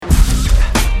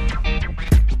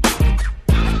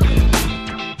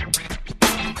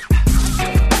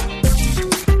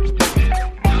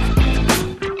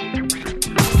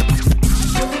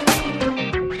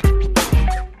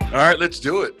let's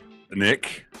do it.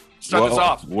 Nick, start us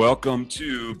off. Welcome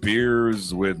to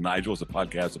Beers with Nigel. It's a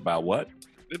podcast about what?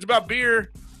 It's about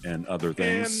beer and other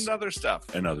things. And other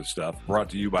stuff. Brought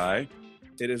to you by?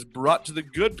 It is brought to the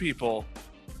good people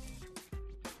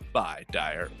by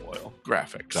Dire Oil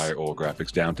Graphics. Dire Oil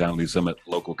Graphics, downtown Lee Summit,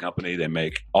 local company. They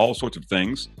make all sorts of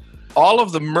things. All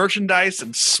of the merchandise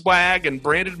and swag and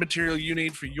branded material you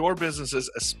need for your businesses,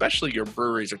 especially your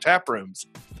breweries or tap rooms.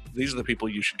 These are the people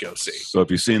you should go see. So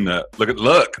if you've seen the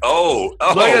look. Oh,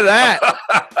 look at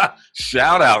that.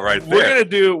 Shout out right there.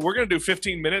 We're gonna do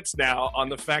 15 minutes now on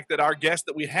the fact that our guest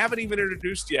that we haven't even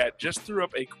introduced yet just threw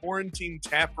up a quarantine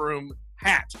tap room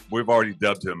hat. We've already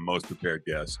dubbed him most prepared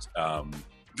guest. Our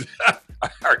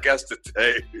guest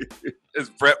today is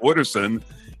Brett Wooderson.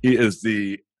 He is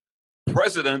the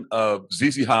president of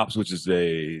ZZ Hops, which is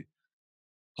a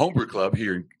homebrew club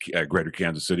here in Greater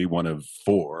Kansas City, one of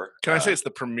four. Can I say it's the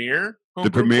premier?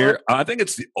 The premier. I think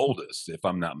it's the oldest, if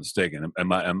I'm not mistaken.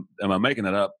 Am I making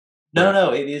it up?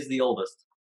 No, it is the oldest.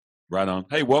 Right on.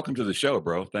 Hey, welcome to the show,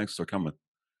 bro. Thanks for coming.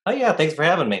 Oh yeah, thanks for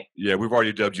having me. Yeah, we've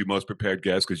already dubbed you most prepared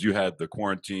guest because you had the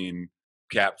quarantine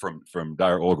cap from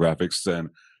Dire Oil Graphics, and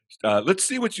let's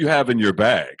see what you have in your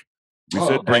bag. We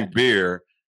said bring beer,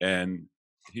 and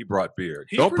he brought beer.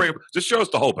 Just show us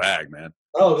the whole bag, man.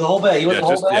 Oh, the whole bag. You want the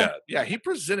whole bag? Yeah. He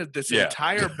presented this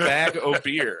entire bag of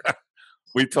beer.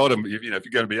 We told him, if you're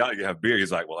going to be out, you have beer.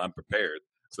 He's like, well, I'm prepared.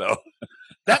 So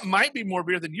that might be more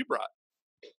beer than you brought.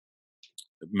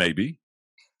 Maybe,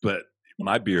 but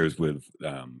my beer is with.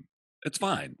 It's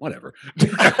fine. Whatever. We're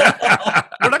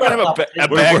not going to have a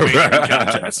bag making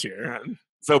contest here.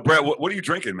 So, Brett, what are you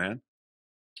drinking, man?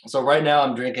 So right now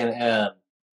I'm drinking a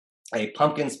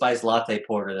pumpkin spice latte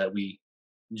porter that we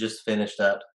just finished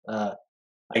up.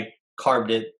 I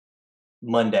carved it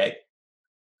Monday,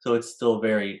 so it's still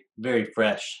very, very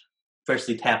fresh.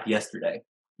 Freshly tapped yesterday.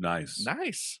 Nice.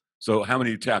 So how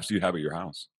many taps do you have at your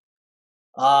house?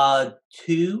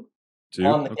 Two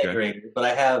on the kegerator, but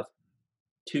I have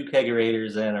 2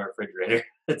 kegerators and a refrigerator.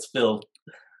 It's filled.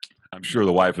 I'm sure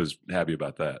the wife is happy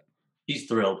about that. She's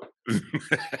thrilled.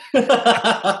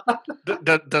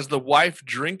 Does the wife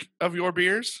drink of your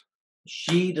beers?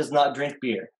 She does not drink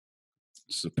beer.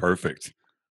 So perfect.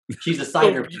 She's a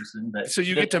cider person. But so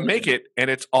you get to make it, and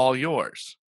it's all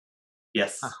yours.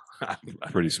 Yes.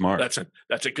 Pretty smart. That's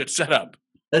a good setup.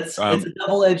 It's a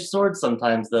double-edged sword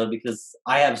sometimes, though, because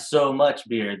I have so much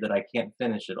beer that I can't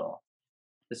finish it all.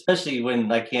 Especially when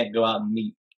I can't go out and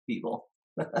meet people.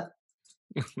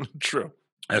 True.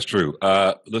 That's true.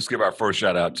 Let's give our first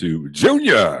shout out to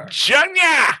Junior.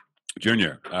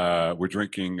 We're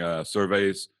drinking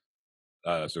Service.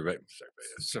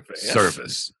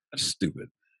 Stupid.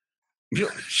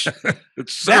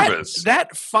 It's Service.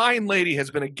 That fine lady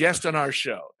has been a guest on our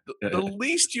show. The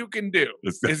least you can do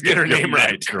is get her name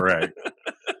right. Correct.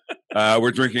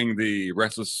 We're drinking the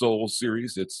Restless Soul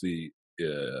series. It's the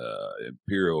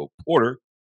Imperial Porter.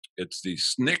 It's the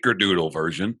Snickerdoodle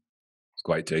version. It's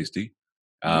quite tasty.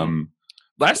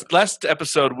 Last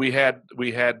episode we had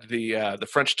the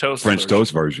French toast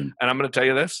version, and I'm going to tell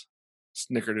you this: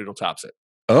 Snickerdoodle tops it.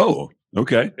 Oh,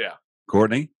 okay. Yeah,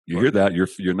 Courtney, hear that?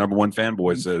 Your number one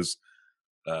fanboy says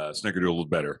Snickerdoodle is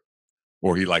better,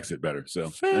 or he likes it better.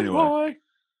 So anyway,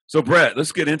 so Brett,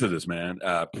 let's get into this, man.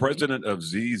 President of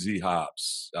ZZ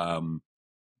Hops.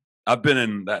 I've been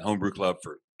in that homebrew club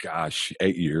for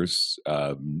 8 years.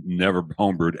 Never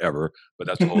homebrewed ever, but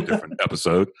that's a whole different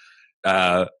episode.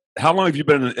 How long have you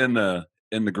been in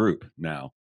the group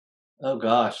now? Oh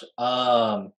gosh,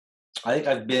 I think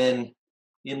I've been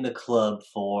in the club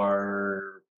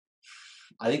for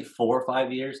 4 or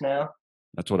 5 years now.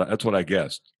 That's what I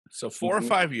guessed. So 4 or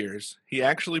 5 years. He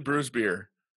actually brews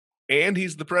beer, and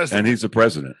he's the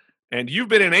president. And you've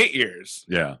been in 8 years.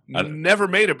 Yeah, never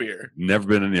made a beer. Never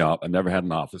been in the office. I never had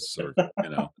an office, or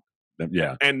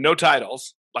yeah, and no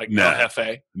titles like El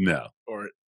Jefe. No, or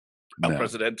El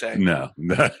Presidente. No.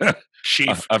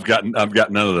 Chief. I've got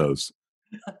none of those.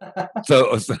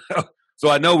 So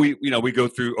I know we go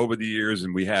through over the years,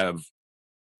 and we have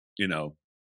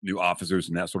new officers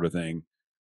and that sort of thing.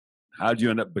 How did you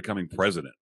end up becoming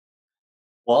president?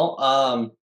 Well,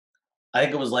 I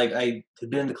think it was like I had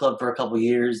been in the club for a couple of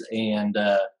years, and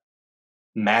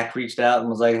Mac reached out and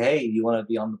was like, "Hey, you want to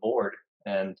be on the board?"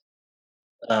 And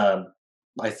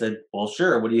I said, "Well,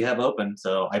 sure. What do you have open?"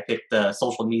 So I picked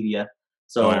social media.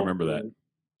 So I remember that.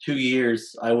 2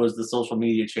 years, I was the social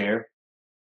media chair,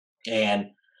 and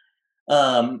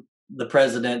the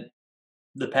president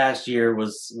the past year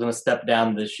was going to step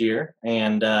down this year,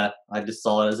 and I just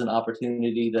saw it as an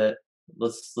opportunity that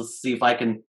let's see if I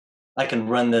can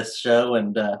run this show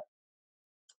and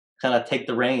kind of take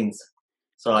the reins.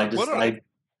 So I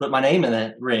put my name in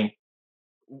that ring.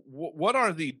 What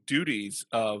are the duties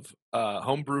of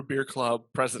Homebrew Beer Club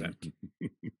president?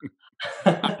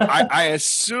 I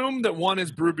assume that one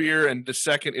is brew beer and the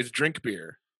second is drink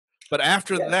beer. But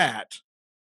after that...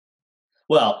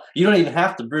 Well, you don't even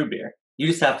have to brew beer. You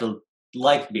just have to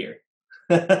like beer.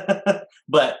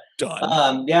 But,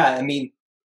 done. I mean,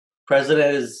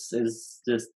 president is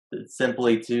just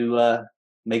simply to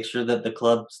make sure that the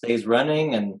club stays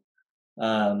running and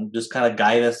just kind of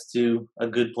guide us to a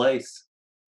good place.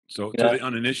 So to the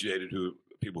uninitiated,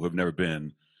 people who have never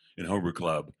been in Homebrew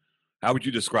Club, how would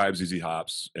you describe ZZ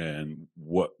Hops and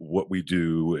what we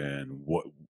do and what,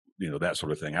 that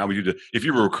sort of thing? How would you do if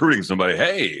you were recruiting somebody?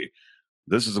 Hey,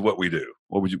 this is what we do.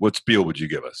 What spiel would you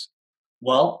give us?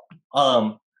 Well,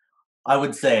 I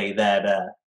would say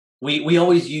that we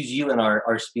always use you in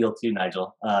our spiel too,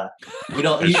 Nigel. We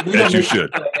don't. As you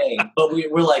should. But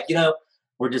we're like,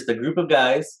 we're just a group of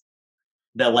guys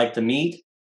that like to meet,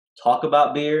 talk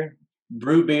about beer,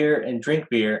 brew beer, and drink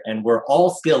beer, and we're all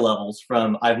skill levels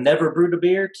from I've never brewed a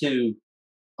beer to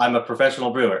I'm a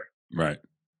professional brewer. Right.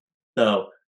 So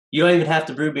you don't even have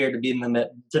to brew beer to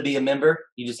be a member.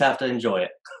 You just have to enjoy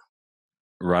it.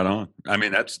 Right on. I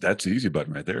mean, that's the easy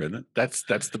button right there, isn't it? That's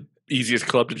the easiest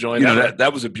club to join.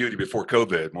 That was a beauty before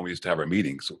COVID when we used to have our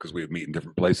meetings because we would meet in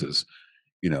different places,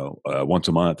 once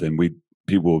a month, and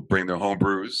people would bring their home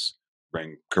brews,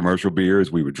 bring commercial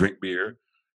beers. We would drink beer,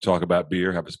 talk about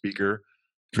beer, have a speaker,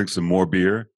 drink some more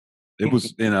beer. It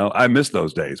was, I miss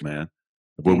those days, man,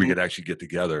 where we could actually get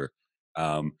together.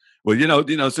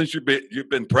 Since you've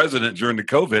been president during the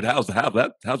COVID, how's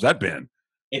that been?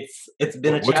 It's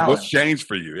been a challenge. What's changed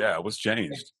for you? Yeah, what's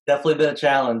changed? It's definitely been a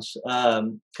challenge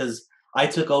because I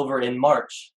took over in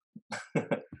March,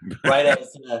 right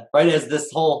as this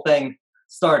whole thing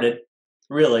started,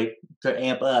 really to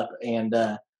amp up. And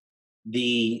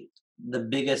the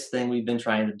biggest thing we've been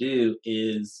trying to do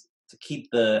is to keep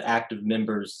the active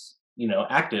members,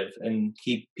 active and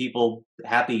keep people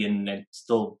happy and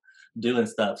still doing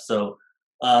stuff. So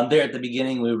there at the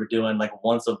beginning, we were doing like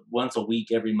once a week,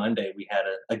 every Monday, we had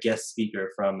a guest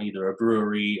speaker from either a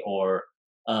brewery or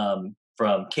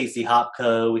from Casey Hop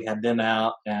Co. We had them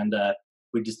out and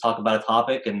we just talk about a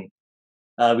topic, and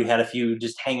we had a few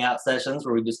just hangout sessions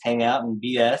where we just hang out and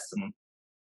BS, and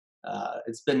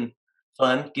it's been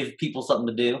fun, give people something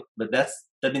to do. But that's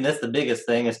the biggest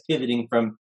thing is pivoting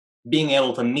from being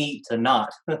able to meet to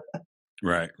not.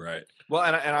 Right. Well,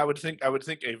 and I would think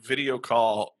a video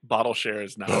call bottle share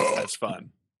is not as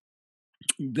fun.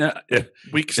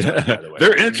 Weak stuff, by the way.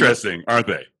 They're interesting, aren't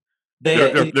they?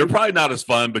 They're probably not as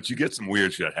fun, but you get some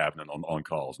weird shit happening on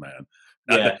calls, man.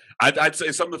 Yeah. I'd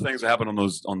say some of the things that happen on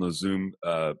those Zoom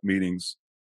meetings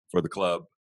for the club,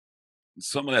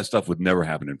 some of that stuff would never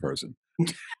happen in person.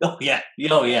 Oh yeah.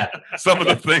 Some of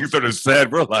the things that are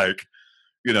said, we're like,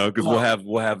 because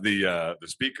we'll have the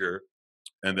speaker.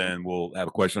 And then we'll have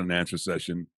a question and answer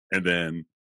session. And then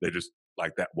they just,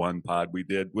 like that one pod we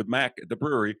did with Mac at the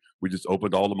brewery, we just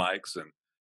opened all the mics and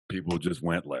people just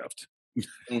went left.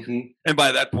 Mm-hmm. And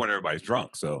by that point, everybody's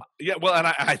drunk. So yeah, well, and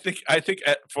I think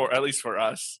for at least for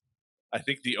us, I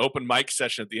think the open mic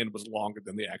session at the end was longer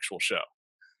than the actual show.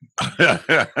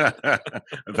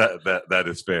 that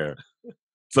is fair.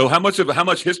 So how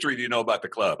much history do you know about the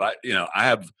club?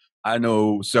 I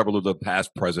know several of the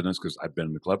past presidents because I've been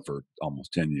in the club for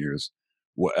almost 10 years.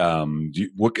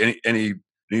 Any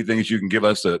things you can give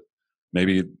us that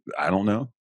maybe I don't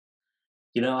know?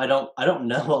 I don't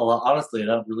know a lot. Honestly, I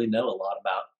don't really know a lot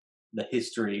about the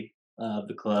history of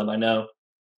the club. I know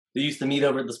they used to meet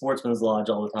over at the Sportsman's Lodge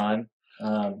all the time.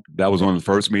 That was one of the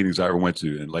first meetings I ever went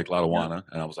to in Lake Lotawana,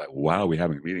 and I was like, "Wow, we're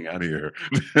having a meeting out here."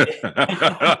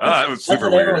 It was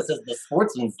super weird. Everyone says the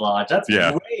Sportsman's Lodge. That's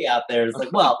way out there. It's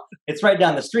like, well, it's right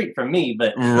down the street from me,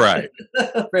 but right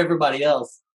for everybody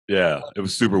else. Yeah, it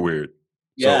was super weird.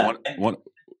 Yeah, so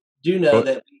do know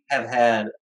that we have had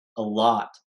a lot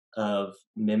of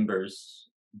members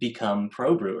become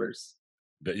pro brewers.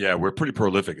 Yeah, we're pretty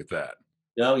prolific at that.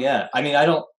 Oh yeah, I mean, I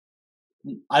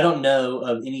don't know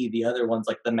of any of the other ones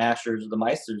like the Mashers or the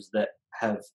Meisters that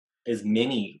have as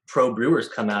many pro brewers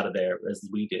come out of there as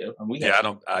we do.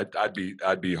 And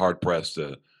I'd be hard pressed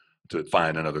to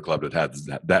find another club that has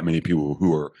that many people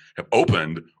who have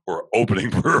opened or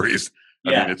opening breweries.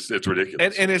 Yeah. I mean, it's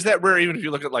ridiculous. And is that rare even if you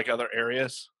look at like other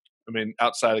areas? I mean,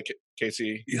 outside of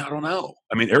KC? I don't know.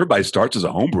 I mean, everybody starts as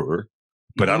a home brewer,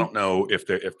 but I don't know if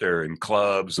they're in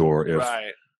clubs or if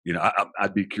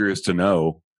I'd be curious to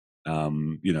know.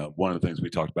 One of the things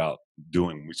we talked about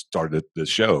doing when we started the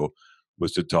show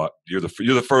was to talk. You're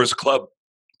the first club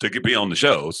to be on the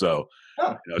show, so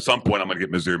Oh. At some point, I'm going to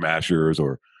get Missouri Mashers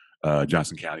or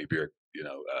Johnson County Beer,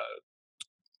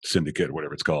 Syndicate or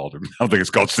whatever it's called. I don't think it's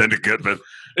called Syndicate, but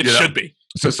It should be.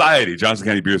 Society, Johnson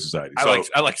County Beer Society.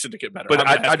 I like Syndicate better. But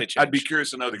I'm glad they I'd be changed.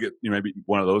 curious to know to get maybe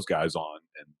one of those guys on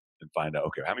and find out,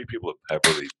 okay, how many people have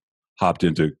really hopped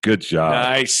into good job,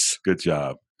 Nice. good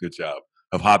job,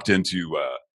 have hopped into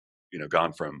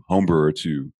gone from home brewer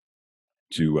to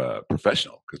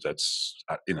professional, because that's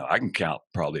I can count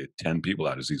probably 10 people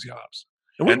out of ZZ Hops.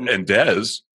 And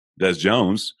Des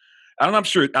Jones, I'm not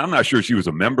sure she was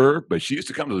a member, but she used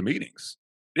to come to the meetings.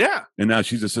 Yeah. And now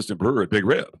she's assistant brewer at Big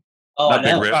Rib. Oh, Not I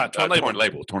Big know. Rib, Torn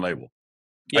Label. Torn Label.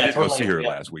 Yeah, I did Torn go see Label, her yeah.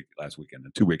 last weekend,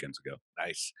 2 weekends ago.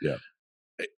 Nice. Yeah.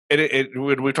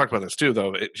 We talked about this too,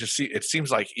 though. It seems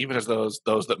like even as those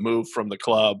that move from the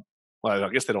club, well, I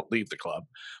guess they don't leave the club,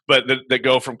 but they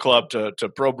go from club to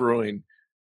pro brewing,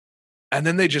 and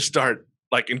then they just start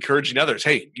like encouraging others.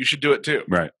 Hey, you should do it too.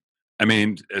 Right. I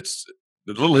mean, it's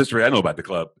the little history I know about the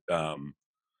club.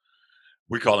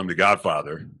 We call him the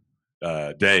Godfather,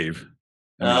 Dave.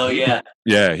 Oh, yeah.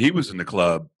 Yeah, he was in the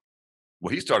club.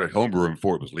 Well, he started homebrewing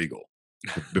before it was legal,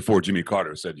 before Jimmy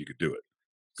Carter said you could do it.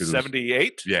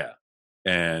 78. Yeah,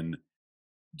 and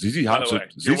ZZ By Hops. the way,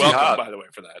 you're welcome. By the way,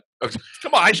 for that.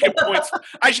 Come on, I should get points.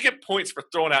 I should get points for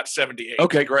throwing out 78.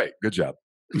 Okay, great, good job.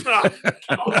 Come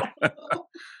on.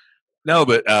 No,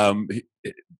 but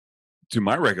to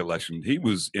my recollection, he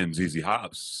was in ZZ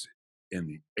Hops in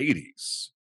the 80s.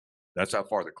 That's how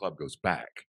far the club goes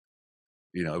back.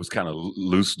 It was kind of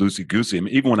loosey goosey. I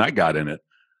mean, even when I got in it,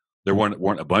 there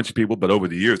weren't a bunch of people, but over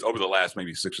the last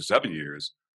maybe 6 or 7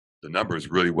 years, the numbers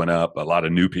really went up. A lot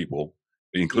of new people,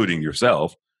 including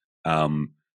yourself.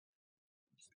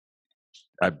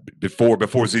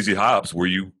 Before ZZ Hops, were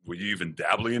you even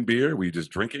dabbling in beer? Were you just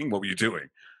drinking? What were you doing?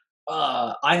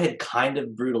 I had kind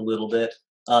of brewed a little bit,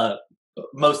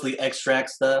 mostly extract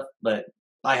stuff, but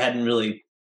I hadn't really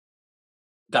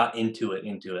got into it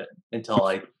until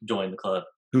I joined the club.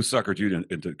 Who suckered you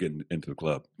into getting into the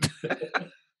club?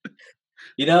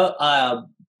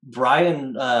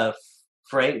 Brian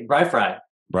Fry.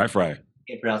 Bry Fry.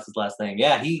 Can't pronounce his last name.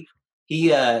 Yeah, he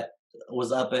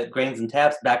was up at Grains and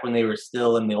Taps back when they were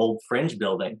still in the old Fringe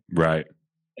building. Right.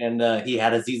 And he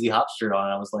had a ZZ Hop shirt on.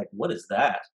 And I was like, "What is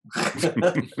that?"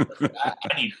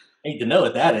 I need to know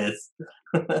what that is.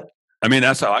 I mean,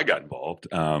 that's how I got involved.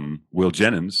 Will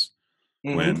Jennings,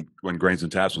 Mm-hmm. when Grains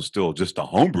and Taps was still just a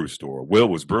homebrew store, Will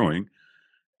was brewing,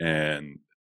 and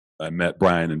I met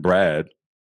Brian and Brad.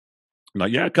 I'm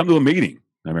like, yeah, come to a meeting.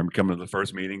 I remember coming to the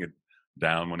first meeting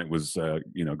down when it was,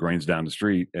 Grains down the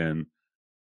street, and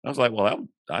I was like, well,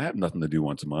 I have nothing to do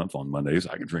once a month on Mondays.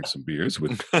 I can drink some beers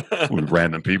with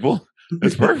random people.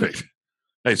 It's perfect.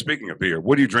 Hey, speaking of beer,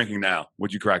 what are you drinking now?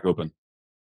 What'd you crack open?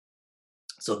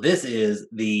 So this is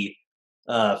the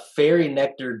Fairy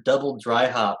Nectar Double Dry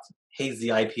Hopped Hazy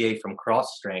IPA from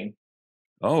Cross Strain.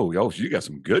 Oh, you got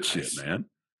some good shit, man.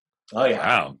 Oh yeah!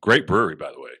 Wow, great brewery,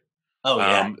 by the way. Oh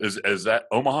yeah! Is that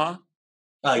Omaha?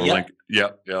 Yeah.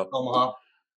 Yep. Omaha.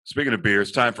 Speaking of beer,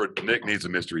 it's time for Nick needs a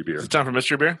mystery beer. It's time for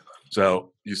mystery beer.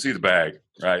 So you see the bag,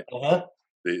 right? Uh-huh.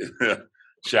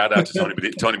 Shout out to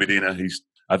Tony Medina.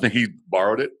 I think he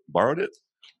borrowed it.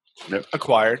 No,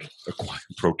 Acquired.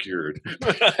 Procured.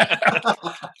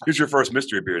 Here's your first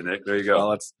mystery beer, Nick. There you go. Well,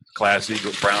 that's classy.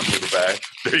 Brown paper bag.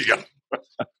 There you go.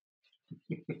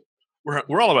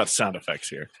 We're all about sound effects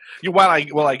here. While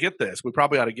I get this, we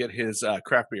probably ought to get his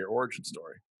craft beer origin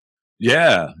story.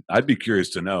 Yeah, I'd be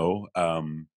curious to know.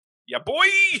 Yeah, boy.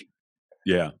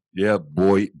 Yeah,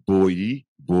 boy. Boy.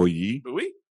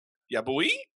 Yeah, boy.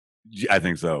 I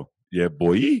think so. Yeah,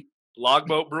 boy.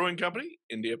 Logboat Brewing Company,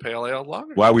 India Pale Ale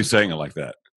Lager. Why are we saying it like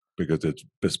that? Because it's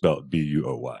spelled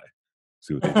B-U-O-Y.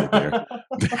 See what they did there?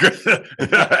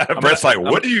 Brett's like,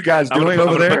 what are you guys doing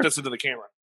over there? Put this into the camera.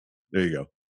 There you go.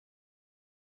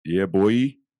 Yeah,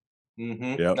 boy.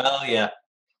 Mm-hmm. Yep. Oh yeah.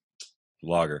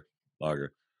 Lager.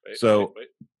 Wait.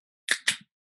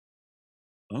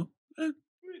 Oh,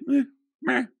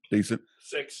 decent.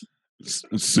 6.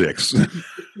 6.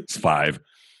 It's 5.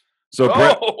 So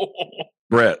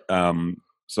Brett.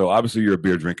 So obviously you're a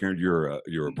beer drinker. You're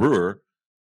a brewer.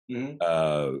 Mm-hmm.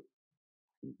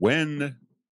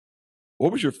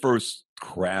 What was your first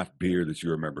craft beer that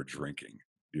you remember drinking?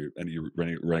 Any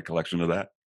recollection of that?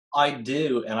 I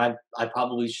do, and I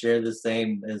probably share the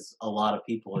same as a lot of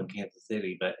people in Kansas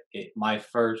City. But my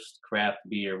first craft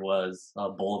beer was a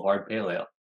Boulevard Pale Ale.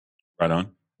 Right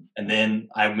on. And then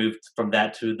I moved from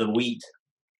that to the wheat,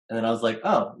 and then I was like,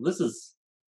 oh, this is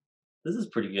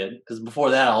pretty good. Because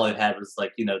before that, all I had was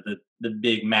like the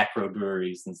big macro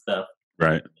breweries and stuff,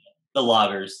 right? The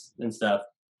lagers and stuff.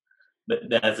 But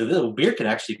that's a little beer can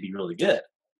actually be really good.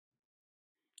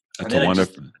 That's a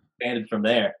wonderful. Expanded from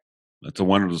there. That's a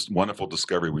wonderful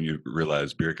discovery when you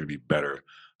realize beer can be better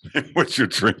than what you're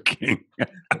drinking.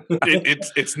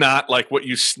 It's not like what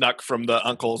you snuck from the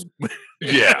uncle's.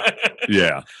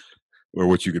 yeah, or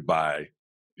what you could buy,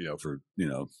 for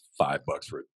 $5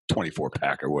 for a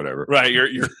 24-pack or whatever. Right,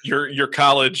 your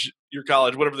college,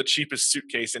 whatever the cheapest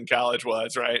suitcase in college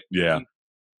was, right? Yeah.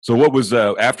 So what was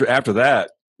after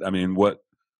that? I mean, what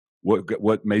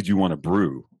made you want to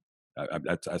brew?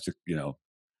 That's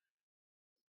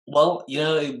Well,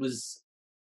 it was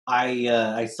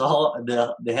I saw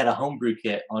they had a homebrew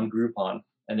kit on Groupon,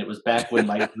 and it was back when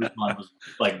my Groupon was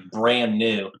like brand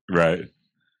new. Right.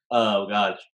 Oh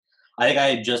gosh, I think I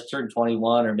had just turned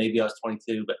 21, or maybe I was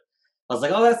 22, but I was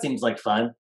like, oh, that seems like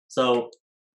fun. So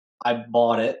I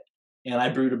bought it and I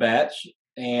brewed a batch,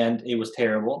 and it was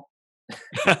terrible.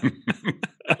 So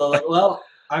I was like, well,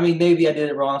 I mean, maybe I did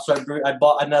it wrong. So I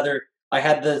bought another. I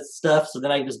had the stuff, so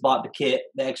then I just bought the kit,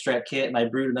 the extract kit, and I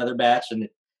brewed another batch, and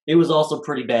it was also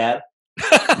pretty bad.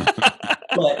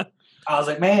 But I was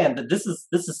like, man, this is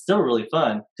still really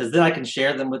fun, because then I can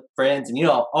share them with friends, and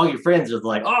all your friends are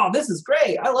like, oh, this is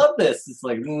great, I love this. It's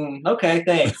like, okay,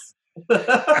 thanks.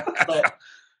 But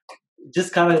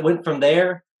just kind of went from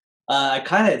there. I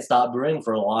kind of had stopped brewing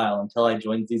for a while until I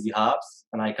joined ZZ Hops,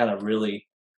 and I kind of really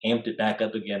amped it back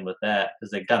up again with that,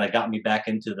 because it kind of got me back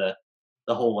into the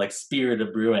whole like spirit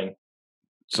of brewing.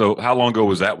 So how long ago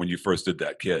was that when you first did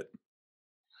that kit?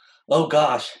 Oh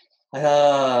gosh.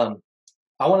 I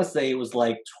want to say it was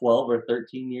like 12 or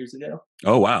 13 years ago.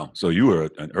 Oh wow. So you were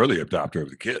an early adopter of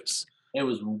the kits. I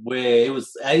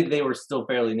think they were still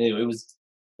fairly new. It was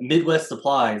Midwest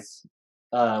Supplies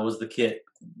was the kit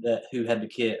who had the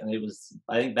kit, and it was,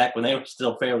 I think, back when they were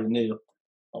still fairly new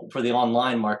for the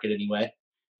online market anyway.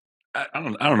 I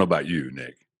don't know about you,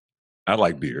 Nick. I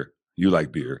like beer. You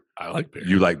like beer. I like beer.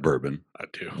 You like bourbon. I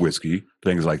do. Whiskey,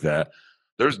 things like that.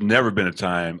 There's never been a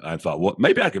time I thought, well,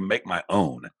 maybe I can make my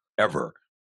own, ever.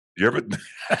 You ever?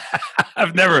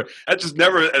 That just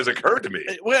never has occurred to me.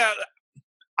 Well,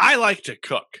 I like to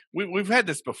cook. We've had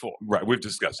this before. Right, we've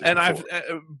discussed it and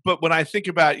but when I think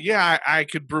about, I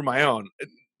could brew my own,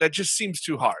 that just seems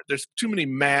too hard. There's too many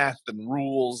math and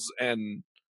rules, and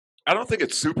I don't think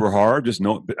it's super hard. Just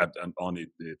know on the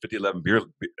 5011 beer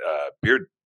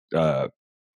what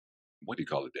do you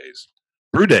call it days?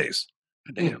 Brew days.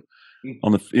 Damn.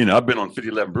 On the I've been on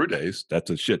 5011 brew days. That's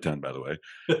a shit ton, by the way.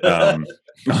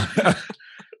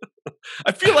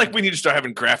 I feel like we need to start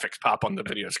having graphics pop on the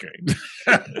video screen.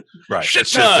 Right. Shit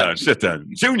ton.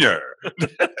 Junior.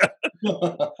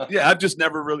 Yeah, I've just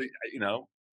never really,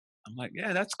 I'm like,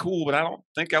 yeah, that's cool, but I don't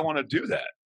think I want to do that.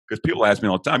 Because people ask me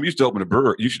all the time, you should open a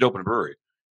brewery.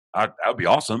 That would be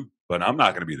awesome, but I'm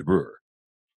not going to be the brewer.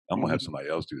 I'm going to have somebody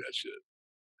else do that shit.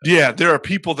 Yeah, there are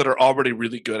people that are already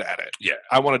really good at it. Yeah.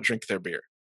 I want to drink their beer.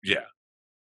 Yeah.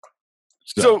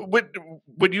 So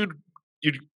when you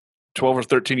 12 or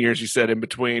 13 years, you said, in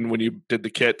between when you did the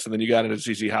kits and then you got into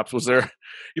ZZ Hops, was there,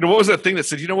 what was that thing that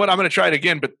said, you know what, I'm going to try it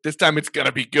again, but this time it's going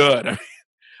to be good? I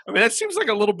mean, that seems like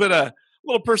a little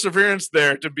perseverance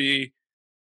there to be.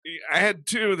 I had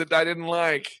two that I didn't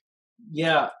like.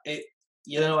 Yeah.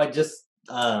 I just,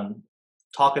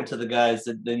 talking to the guys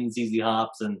in ZZ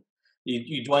Hops, and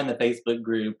you join the Facebook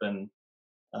group, and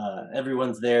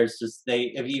everyone's there. It's just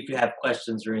if you have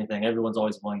questions or anything, everyone's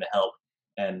always willing to help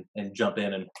and jump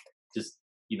in and just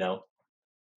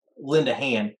lend a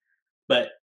hand.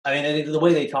 But I mean, the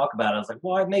way they talk about it, I was like,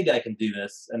 well, maybe I can do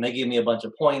this, and they gave me a bunch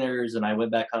of pointers, and I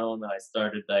went back home and I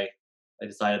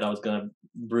decided I was going to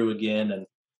brew again, and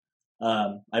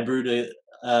I brewed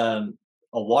a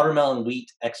watermelon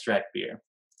wheat extract beer,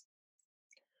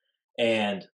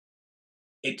 and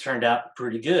it turned out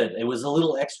pretty good. It was a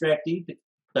little extracty,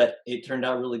 but it turned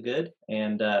out really good.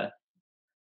 And that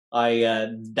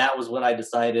was when I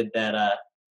decided that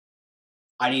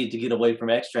I needed to get away from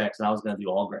extracts, and I was going to do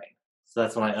all grain. So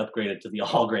that's when I upgraded to the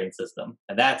all grain system,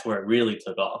 and that's where it really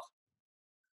took off.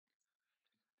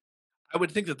 I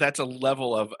would think that that's a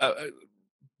level of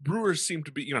brewers seem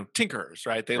to be, tinkerers,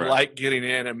 right? They like getting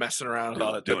in and messing around with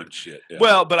all that, doing shit. Yeah.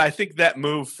 Well, but I think that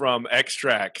move from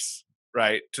extracts,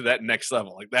 right, to that next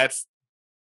level, like that's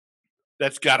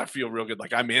got to feel real good.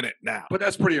 Like, I'm in it now. But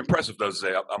that's pretty impressive, though, to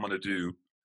say I'm going to do,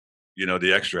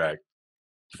 the extract,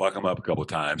 fuck them up a couple of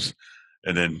times.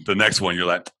 And then the next one, you're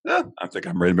like, I think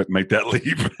I'm ready to make that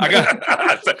leap.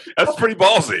 That's pretty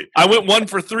ballsy. I went 1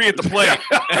 for 3 at the plate.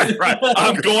 Right.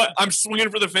 I'm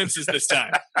swinging for the fences this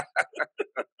time.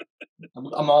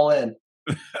 I'm all in.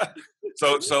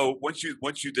 So once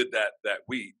you did that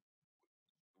wheat,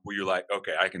 where you're like,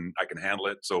 okay, I can handle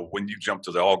it? So when you jump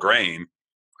to the all grain,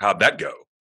 how'd that go?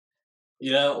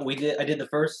 I did the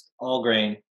first all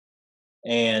grain,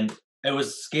 and it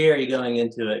was scary going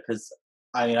into it because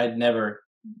I mean I'd never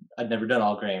done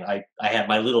all grain. I had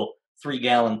my little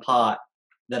 3-gallon pot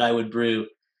that I would brew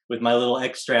with my little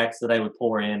extracts that I would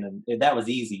pour in, and that was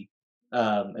easy.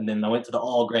 And then I went to the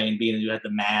all grain, being you had the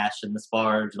mash and the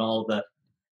sparge and all the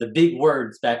big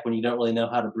words back when you don't really know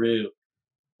how to brew,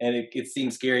 and it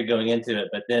seemed scary going into it.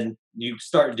 But then you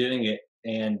start doing it,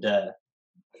 and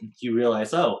you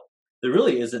realize, oh, there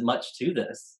really isn't much to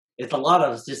this. It's a lot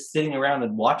of just sitting around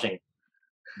and watching.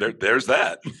 There's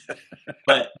that.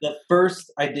 But the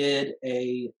first I did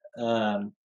it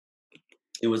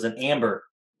was an amber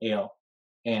ale,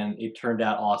 and it turned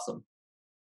out awesome.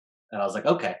 And I was like,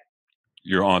 okay,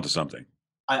 You're on to something.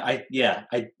 I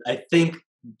think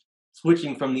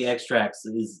switching from the extracts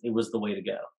was the way to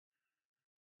go.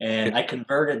 And I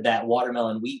converted that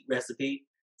watermelon wheat recipe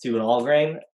to an all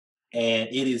grain, and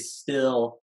it is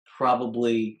still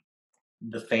probably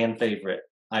the fan favorite.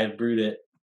 I've brewed it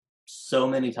so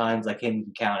many times I can't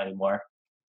even count anymore.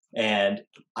 And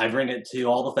I bring it to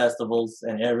all the festivals,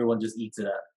 and everyone just eats it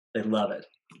up. They love it.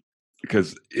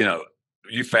 Because,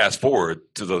 you fast forward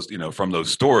to those, from those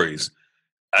stories.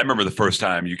 I remember the first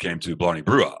time you came to Blarney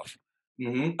Brew Off.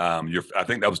 Mm-hmm. I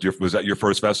think was that your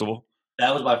first festival?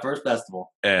 That was my first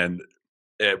festival. And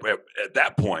at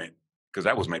that point, because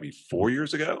that was maybe 4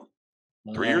 years ago,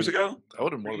 3 years ago? That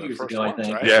would have been more than the first ago, ones,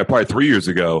 right? Yeah, probably 3 years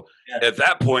ago. Yeah. At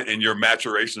that point in your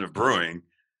maturation of brewing,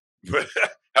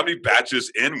 how many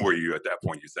batches in were you at that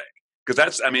point, you think?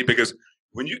 Because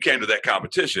when you came to that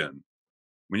competition,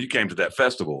 when you came to that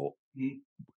festival, mm-hmm.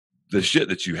 the shit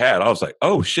that you had, I was like,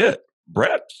 oh shit,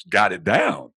 Brett's got it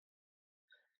down.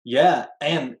 Yeah,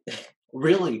 and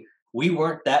really, we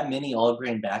weren't that many all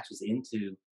grain batches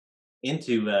into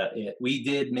it. We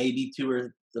did maybe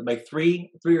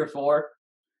three or four,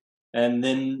 and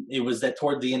then it was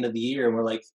toward the end of the year, and we're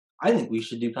like, I think we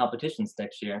should do competitions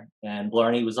next year. And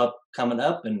Blarney was coming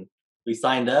up, and we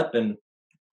signed up, and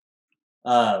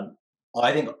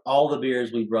I think all the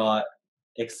beers we brought,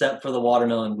 except for the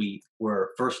watermelon wheat,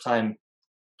 were first time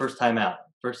out,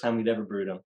 first time we'd ever brewed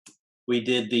them. We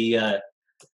did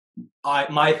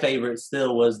my favorite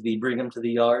still was the Bring 'em to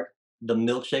the Yard, the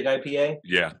milkshake IPA.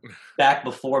 Yeah. Back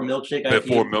before milkshake IPA.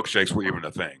 Before milkshakes were even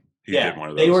a thing. He did one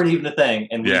of those. They weren't even a thing.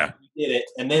 And we did it.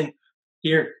 And then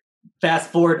here,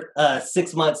 fast forward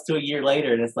 6 months to a year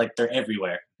later, and it's like they're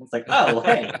everywhere. It's like, oh,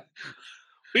 hey.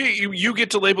 You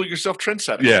get to label yourself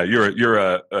trendsetter. Yeah, you're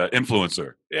a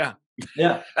influencer. Yeah.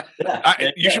 Yeah.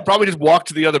 You should probably just walk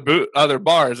to the other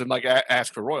bars and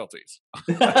ask for royalties.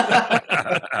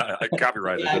 I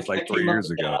copyrighted this 3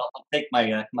 years ago. I'll take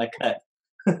my cut.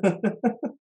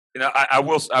 I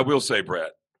will say,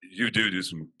 Brett, you do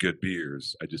some good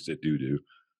beers. I just said do.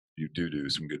 You do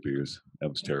some good beers. That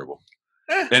was terrible.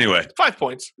 Anyway, 5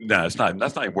 points. No, it's not.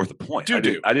 That's not even worth a point. I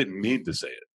didn't mean to say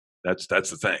it. That's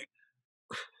the thing.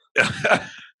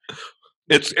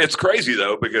 It's crazy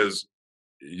though, because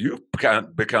you've kind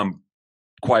of become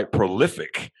quite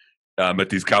prolific at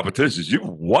these competitions. You've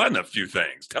won a few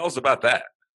things. Tell us about that.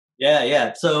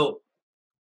 Yeah. So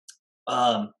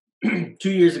 2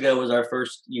 years ago was our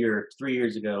first year. 3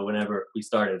 years ago, whenever we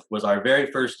started, was our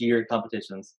very first year of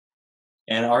competitions.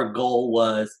 And our goal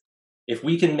was, if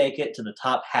we can make it to the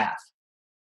top half,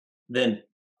 then,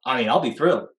 I'll be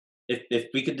thrilled. If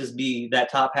we could just be that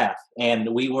top half.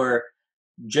 And we were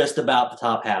just about the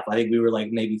top half. I think we were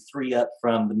maybe 3 up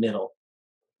from the middle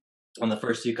on the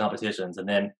first 2 competitions. And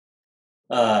then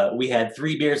we had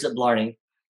 3 beers at Blarney,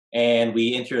 and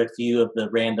we entered a few of the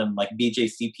random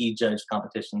BJCP judged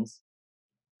competitions.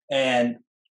 And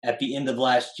at the end of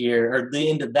last year, or the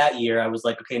end of that year, I was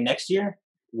like, okay, next year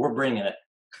we're bringing it.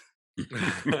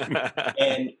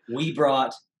 And we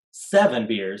brought 7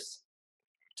 beers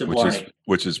to Blarney,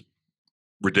 which is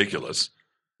ridiculous.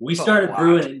 We started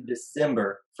brewing in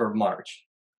December for March,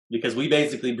 because we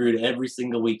basically brewed every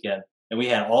single weekend, and we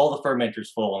had all the fermenters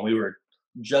full, and we were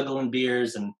juggling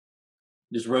beers and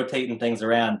just rotating things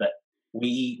around. But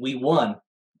we won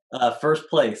first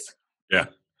place. Yeah.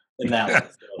 In that one.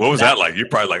 So what was that like? You're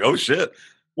probably like, oh shit.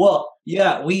 Well,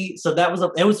 yeah,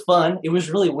 it was fun. It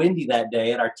was really windy that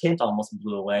day, and our tent almost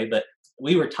blew away, but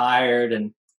we were tired,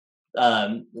 and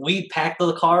we packed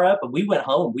the car up and we went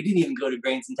home. We didn't even go to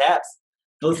Grains and Taps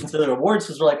to listen to the awards,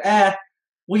 because we're like,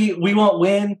 we won't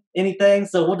win anything,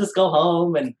 so we'll just go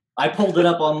home. And I pulled it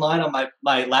up online on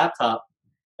my laptop,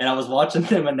 and I was watching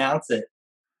them announce it.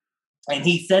 And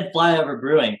he said Flyover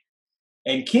Brewing.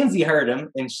 And Kinsey heard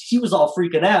him, and she was all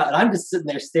freaking out. And I'm just sitting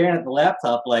there staring at the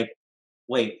laptop like,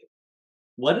 wait,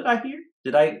 what did I hear?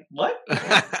 Did I what?"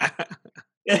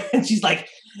 And she's like,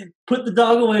 "Put the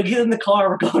dog away. Get in the car.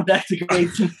 We're going back to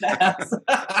Grades and Tabs."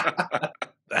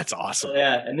 That's awesome.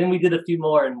 Yeah, and then we did a few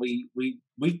more, and we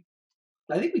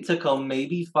I think we took home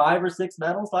maybe 5 or 6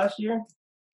 medals last year.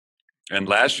 And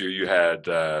last year you had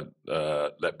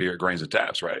that beer at Grains and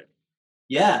Taps, right?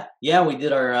 Yeah, we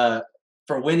did our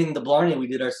for winning the Blarney. We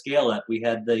did our scale up. We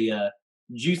had the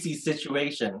Juicy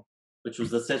Situation, which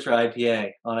was the Citra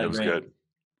IPA on It a was grain. good.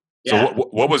 Yeah. So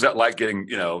what was that like getting,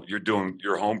 you're doing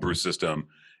your homebrew system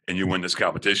and you win this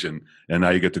competition and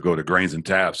now you get to go to Grains and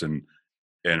Taps and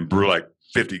brew like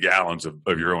 50 gallons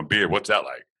of your own beer. What's that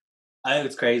like? I think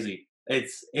it's crazy.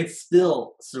 It's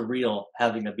still surreal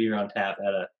having a beer on tap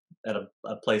at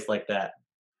a place like that.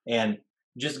 And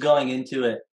just going into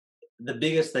it, the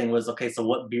biggest thing was, okay, so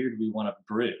what beer do we want to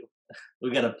brew?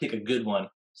 We got to pick a good one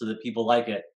so that people like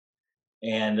it.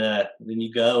 And then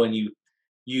you go and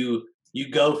you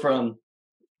go from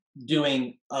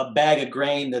doing a bag of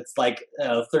grain that's like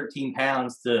 13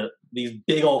 pounds to these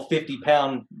big old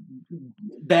 50-pound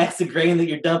bags of grain that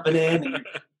you're dumping in, and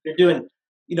you're doing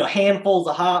handfuls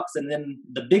of hops, and then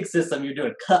the big system you're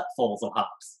doing cupfuls of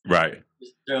hops. Right.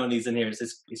 Just throwing these in here.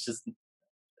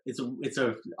 It's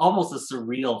a almost a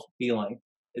surreal feeling.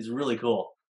 It's really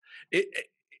cool.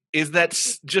 Is that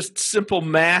just simple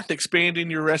math expanding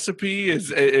your recipe? Is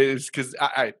because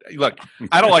I look,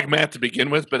 I don't like math to begin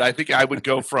with, but I think I would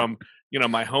go from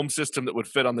my home system that would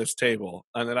fit on this table,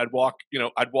 and then I'd walk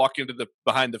into the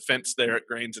behind the fence there at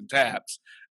Grains and Taps,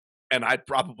 and I'd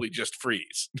probably just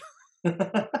freeze.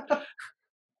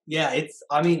 Yeah,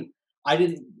 I mean, I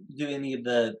didn't do any of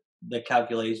the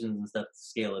calculations and stuff to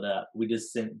scale it up. We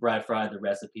just sent Brad Fry the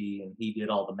recipe, and he did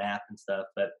all the math and stuff.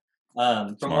 But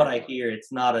from what I hear,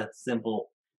 it's not a simple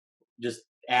just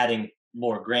adding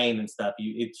more grain and stuff.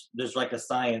 There's like a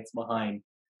science behind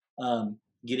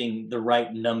getting the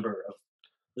right number of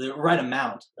the right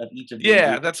amount of each of these.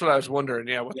 Yeah, that's what I was wondering.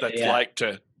 Yeah, what that's like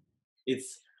to.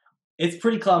 It's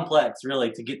pretty complex,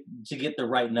 really, to get the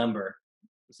right number.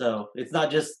 So it's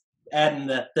not just adding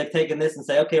taking this and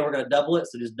say, okay, we're going to double it.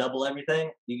 So just double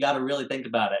everything. You got to really think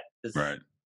about it. Right.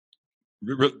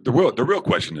 The real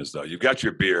question is though, you've got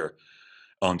your beer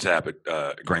on tap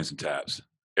at Grains and Taps.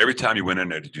 Every time you went in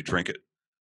there, did you drink it?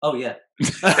 Oh yeah.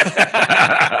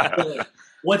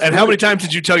 And how many times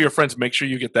did you tell your friends, make sure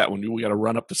you get that one? We got to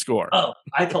run up the score. Oh,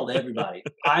 I told everybody.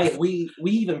 We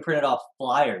even printed off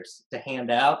flyers to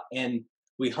hand out, and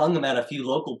we hung them at a few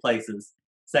local places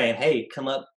saying, hey, come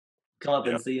up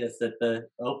and see us at the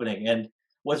opening. And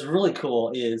what's really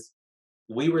cool is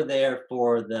we were there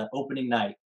for the opening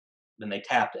night when they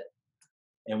tapped it.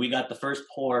 And we got the first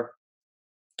pour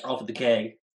off of the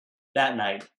keg that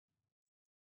night.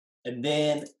 And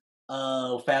then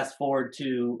fast forward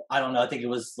to, I don't know, I think it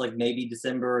was like maybe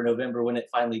December or November when it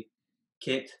finally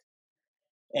kicked.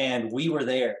 And we were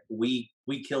there. We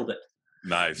killed it.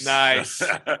 Nice.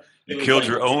 You killed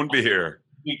your own beer.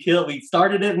 We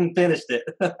started it and finished it.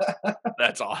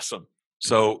 That's awesome.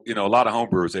 So, a lot of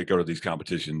homebrewers, they go to these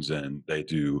competitions and they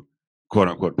do quote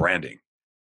unquote branding,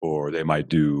 or they might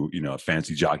do, a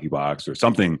fancy jockey box or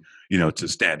something, to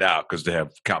stand out because they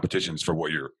have competitions for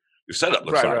what your setup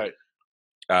looks like.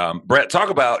 Right. Brett,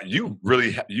 talk about you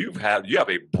have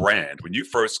a brand. When you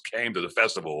first came to the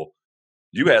festival,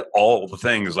 you had all the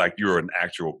things like you were an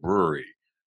actual brewery.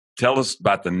 Tell us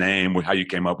about the name, how you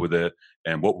came up with it,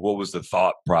 and what was the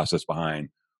thought process behind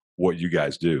what you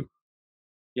guys do?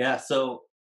 Yeah, so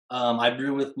I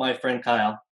brew with my friend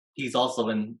Kyle. He's also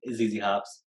in ZZ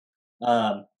Hops.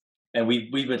 And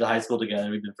we went to high school together.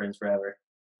 We've been friends forever.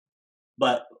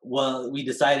 But we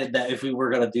decided that if we were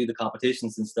going to do the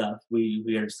competitions and stuff, we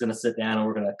are just going to sit down and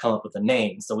we're going to come up with a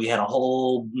name. So we had a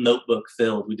whole notebook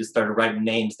filled. We just started writing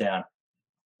names down.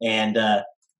 And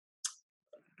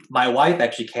my wife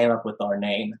actually came up with our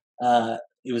name.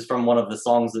 It was from one of the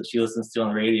songs that she listens to on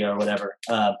the radio or whatever.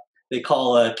 They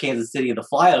call Kansas City the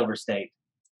flyover state.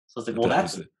 So I was like, well,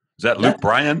 is that Luke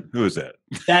Bryan? Who is that?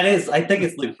 That is, I think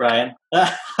it's Luke Bryan.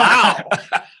 Wow.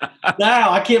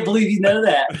 Wow, I can't believe you know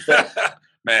that. But,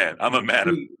 man, I'm a man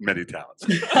of many talents.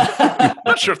 I'm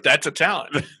not sure if that's a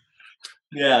talent.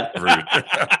 Yeah.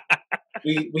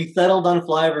 we settled on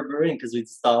Flyover Brewing because we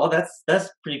just thought, that's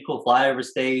pretty cool. Flyover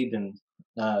state. And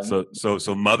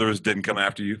so mothers didn't come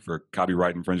after you for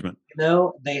copyright infringement?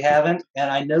 No, they haven't. And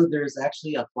I know there's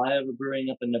actually a Flyover Brewing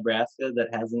up in Nebraska that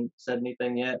hasn't said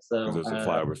anything yet. So there's a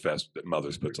Flyover Fest that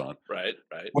Mothers puts on. Right.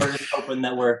 We're just hoping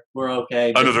that we're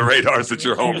okay. Under the radars that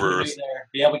you're home brewers.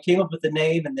 Yeah, we came up with the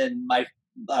name, and then my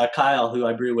Kyle, who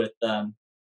I brew with,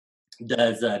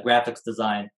 does graphics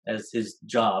design as his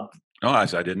job. Oh, I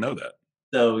didn't know that.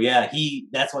 So yeah,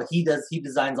 that's what he does. He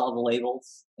designs all the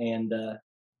labels, and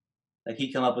like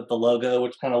he come up with the logo,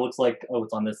 which kind of looks like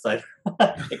it's on this side.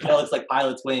 It kind of looks like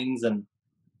pilot's wings, and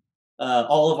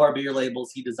all of our beer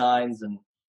labels he designs, and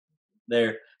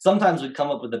they're sometimes we'd come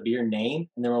up with a beer name,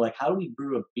 and then we're like, how do we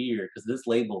brew a beer? Because this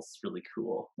label's really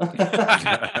cool.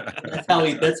 That's how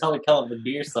we come up with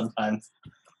beer sometimes.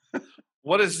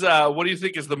 What do you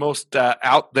think is the most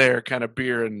out there kind of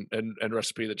beer and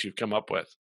recipe that you've come up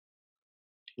with?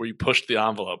 Where you pushed the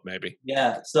envelope, maybe?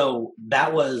 Yeah, so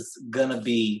that was gonna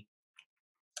be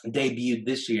debuted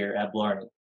this year at Blarney.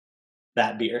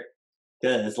 That beer,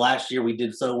 because last year we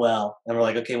did so well, and we're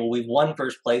like, okay, well we've won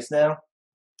first place now,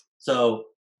 so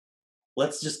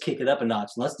let's just kick it up a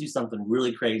notch and let's do something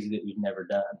really crazy that we've never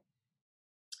done.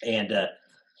 And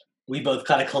we both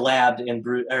kind of collabed and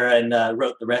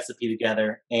wrote the recipe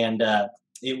together, and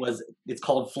it's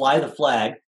called Fly the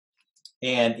Flag,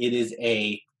 and it is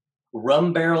a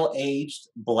rum barrel aged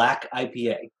black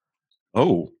IPA.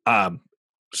 Oh,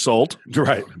 sold.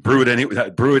 Right. Brew it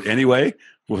anyway.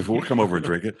 We'll come over and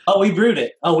drink it. Oh, we brewed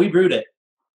it. Really?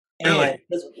 And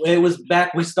it was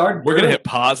back. We started. We're gonna hit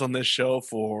pause on this show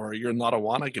for You're Not a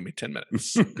Wanna. Give me 10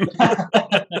 minutes.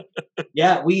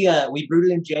 Yeah, we brewed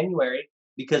it in January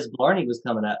because Blarney was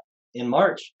coming up in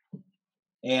March,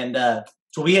 and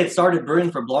so we had started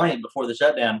brewing for Blarney before the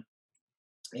shutdown,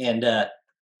 and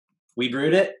we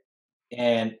brewed it,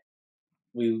 and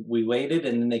we waited,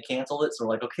 and then they canceled it. So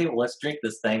we're like, okay, well, let's drink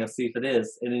this thing and see if it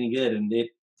is any good, and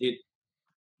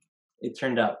it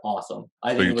turned out awesome.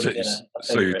 I think it would have been a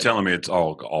so you're telling me it's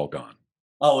all gone?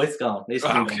 Oh, it's gone. It's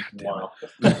been gone for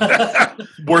a while.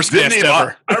 Worst guest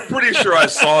ever. I'm pretty sure I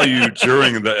saw you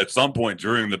at some point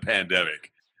during the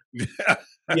pandemic.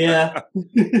 Yeah.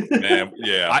 Man,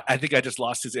 yeah. I think I just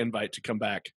lost his invite to come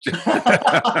back.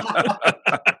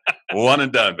 One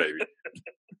and done, baby.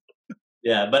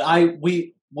 Yeah, but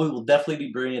we will definitely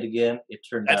be brewing it again. It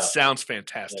turned out. That sounds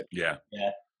fantastic. Yeah. Yeah.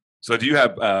 So do you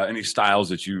have any styles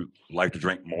that you like to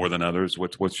drink more than others?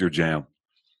 What's your jam?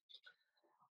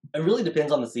 It really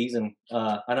depends on the season.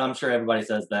 I know I'm sure everybody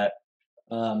says that.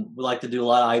 We like to do a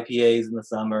lot of IPAs in the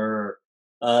summer.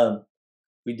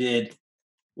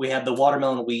 We have the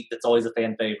watermelon wheat that's always a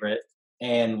fan favorite,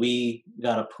 and we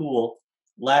got a pool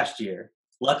last year.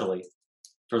 Luckily,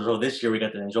 so this year we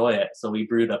got to enjoy it. So we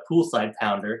brewed a poolside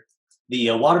pounder.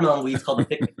 The watermelon wheat's called the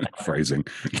picnic pounder. Phrasing.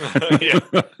 And, this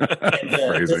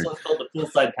one's called the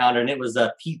poolside pounder, and it was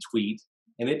a peach wheat,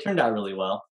 and it turned out really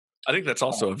well. I think that's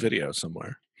also a video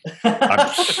somewhere.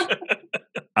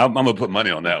 I'm going to put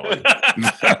money on that one. I'm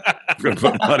going to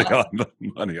put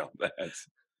money on that.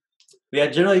 Yeah,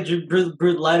 generally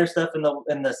brew lighter stuff in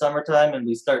the summertime, and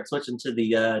we start switching to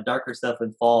the darker stuff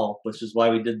in fall, which is why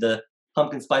we did the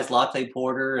pumpkin spice latte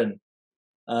porter, and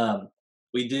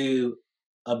we do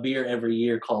a beer every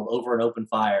year called Over an Open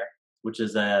Fire, which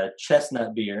is a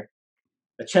chestnut beer,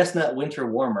 a chestnut winter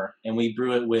warmer, and we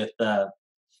brew it with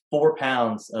 4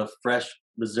 pounds of fresh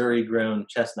Missouri-grown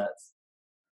chestnuts.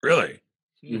 Really?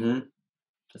 Mm-hmm.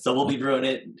 So we'll be brewing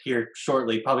it here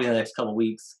shortly, probably in the next couple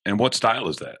weeks. And what style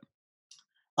is that?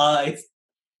 It's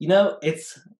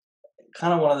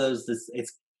kind of one of those. It's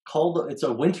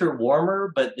a winter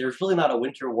warmer, but there's really not a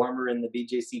winter warmer in the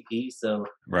BJCP. So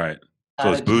right.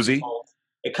 So it's boozy.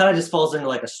 It kind of just falls into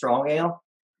like a strong ale.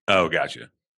 Oh, gotcha.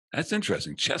 That's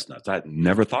interesting. Chestnuts. I'd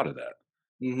never thought of that.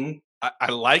 Mm-hmm. I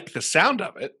like the sound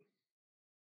of it.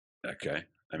 Okay.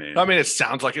 I mean, it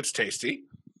sounds like it's tasty.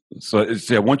 So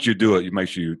once you do it, you make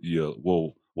sure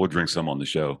we'll drink some on the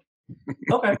show.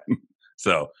 Okay.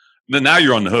 So then now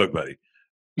you're on the hook, buddy.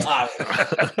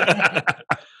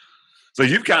 So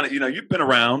you've kind of, you've been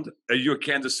around. Are you a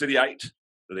Kansas Cityite?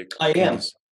 I am.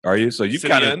 Are you? So you've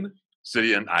kind of Mm-hmm.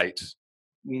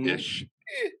 Cityanite-ish.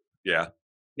 Yeah.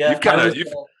 Yeah. I was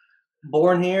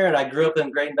born here, and I grew up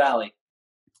in Grain Valley.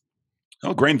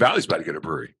 Oh, Grain Valley's about to get a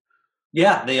brewery.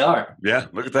 Yeah, they are. Yeah,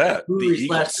 look at that. Brewery /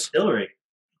 distillery.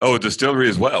 Oh, a distillery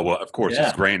as well. Well, of course,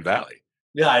 It's Grain Valley.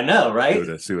 Yeah, I know, right?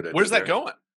 Where's that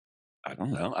going? I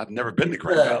don't know. I've never been to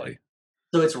Grain Valley.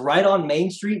 So it's right on Main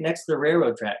Street next to the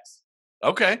railroad tracks.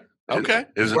 Okay.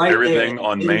 Isn't right everything there,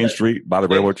 on Main Street by the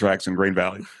railroad tracks in Grain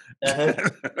Valley? Uh-huh.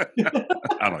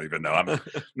 I don't even know. I've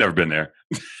never been there.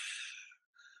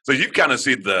 So you've kind of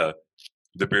seen the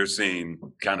beer scene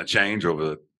kind of change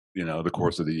over the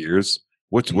course of the years.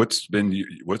 What's been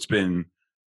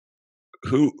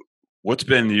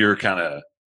your kind of?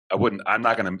 I'm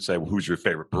not going to say who's your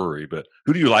favorite brewery, but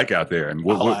who do you like out there? And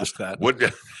I'll ask that.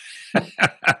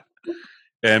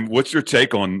 And what's your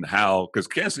take on how? Because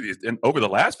Kansas City, over the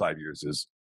last 5 years,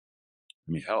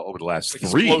 over the last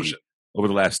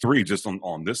three, just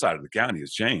on this side of the county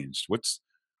has changed. What's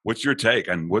What's your take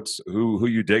and who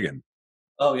you digging?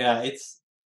 Oh yeah,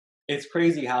 it's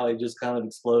crazy how it just kind of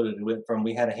exploded. It went from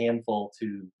we had a handful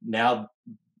to now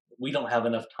we don't have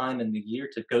enough time in the year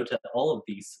to go to all of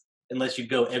these unless you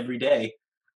go every day.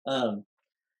 Um,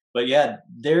 but yeah,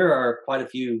 there are quite a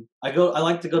few. I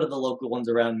like to go to the local ones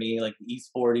around me, like the East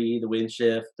 40, the Wind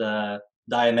Shift,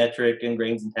 Diametric, and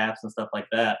Grains and Taps and stuff like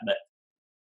that.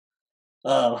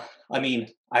 But I mean,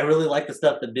 I really like the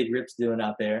stuff that Big Rip's doing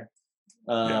out there.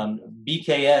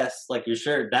 BKS, like your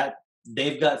shirt, that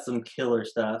they've got some killer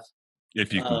stuff.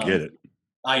 If you can get it.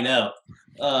 I know.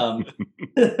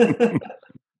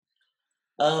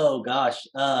 Oh gosh.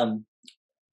 I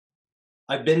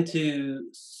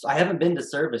haven't been to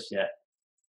Service yet.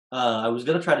 I was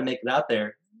gonna try to make it out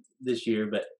there this year,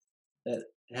 but it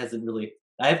hasn't really.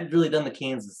 I haven't really done the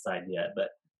Kansas side yet, but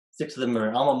 6 of them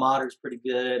are Alma Mater's pretty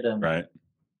good. Right.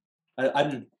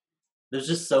 There's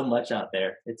just so much out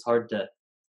there. It's hard to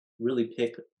really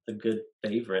pick a good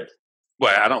favorite.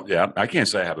 Well, I can't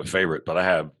say I have a favorite, but I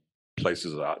have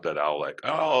places that I'll like.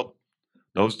 Oh,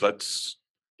 those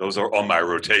are on my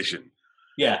rotation.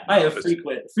 Yeah, I have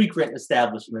frequent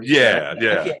establishments. Yeah, I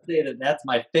can't say that that's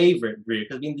my favorite brew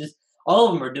because I mean, just all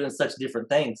of them are doing such different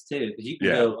things too. Because you can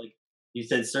go like you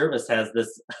said, Service has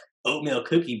this oatmeal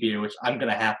cookie beer, which I'm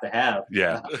gonna have to have.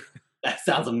 Yeah, that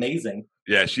sounds amazing.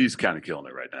 Yeah, she's kind of killing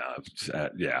it right now.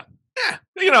 Yeah,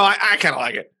 I kind of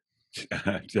like it.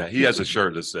 Yeah, he has a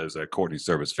shirt that says Courtney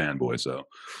Service fanboy, so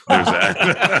there's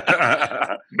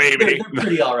that. Maybe they're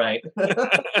pretty all right.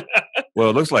 Well,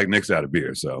 it looks like Nick's out of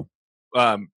beer, so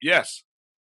yes.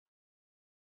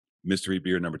 Mystery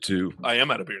beer number 2. I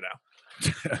am out of beer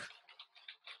now.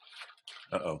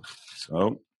 Uh-oh.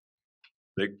 So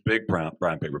big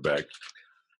brown paper bag.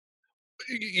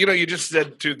 You just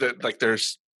said too that like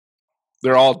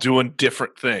they're all doing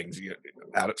different things.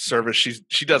 Out at Service,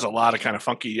 she does a lot of kind of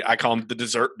funky. I call them the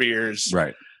dessert beers.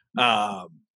 Right. You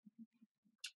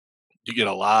get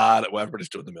a lot of everybody's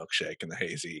doing the milkshake and the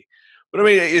hazy. But I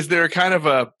mean, is there kind of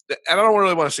a? I don't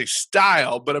really want to say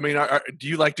style, but I mean, do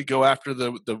you like to go after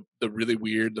the really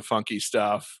weird, the funky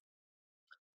stuff?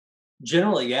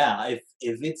 Generally, yeah. If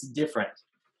it's different,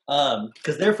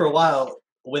 because there for a while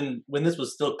when this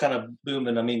was still kind of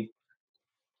booming. I mean,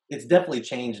 it's definitely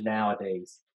changed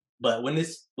nowadays. But when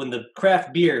the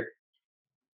craft beer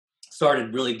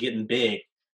started really getting big,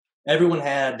 everyone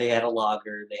had a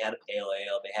lager, they had a pale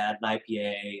ale, they had an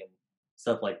IPA and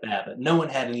stuff like that. But no one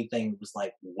had anything that was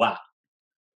like wow.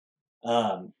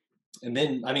 And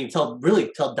then I mean, till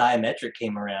Diametric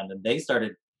came around and they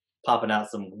started popping out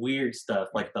some weird stuff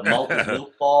like the malted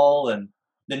milk ball, and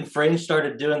then Fringe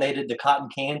started doing. They did the cotton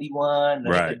candy one,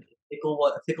 right?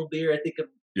 Pickle beer. I think.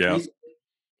 Yeah. Recently.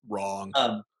 Wrong.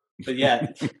 But yeah.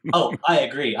 Oh, I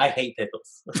agree. I hate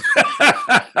pickles.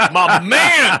 My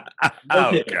man.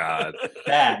 Oh God.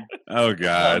 Bad. Oh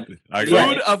God.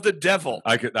 Food of the devil.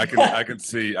 I can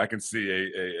see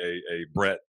a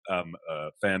Brett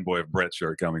fanboy of Brett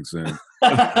shirt coming soon.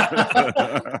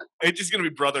 It's just gonna be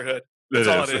brotherhood. That's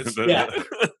all it is. Yeah.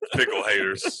 Pickle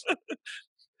haters.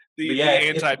 the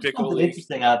anti-pickle. Something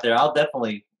interesting out there. I'll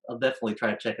definitely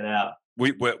try to check it out.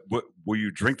 Will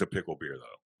you drink the pickle beer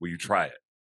though? Will you try it?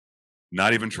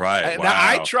 Not even try it. Wow. Now,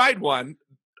 I tried one.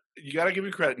 You got to give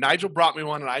me credit. Nigel brought me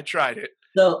one, and I tried it.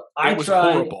 So it was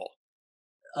horrible.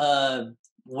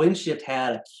 Wind Shift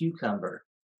had a cucumber.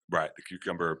 Right, the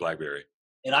cucumber blackberry.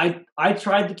 And I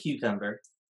tried the cucumber.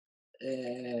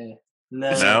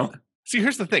 No. See,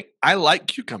 here's the thing. I like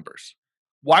cucumbers.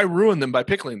 Why ruin them by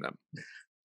pickling them?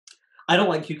 I don't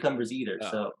like cucumbers either.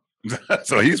 So.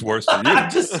 So he's worse than you.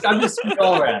 I'm just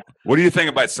all around. What do you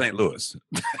think about St. Louis?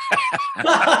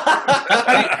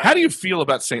 How do you feel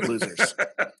about St. Losers?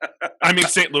 I mean,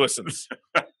 St. Louisans.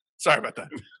 Sorry about that.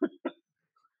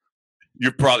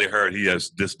 You've probably heard he has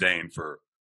disdain for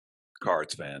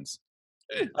Cards fans.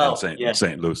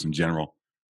 St. Louis in general.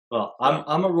 Well,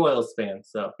 I'm a Royals fan,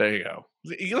 so there you go.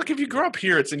 Look, if you grew up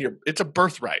here, it's a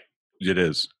birthright. It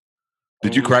is.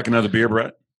 Did you crack another beer,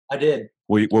 Brett? I did.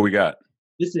 What we got?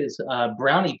 This is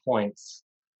Brownie Points.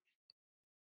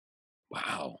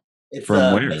 Wow. It's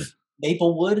from where?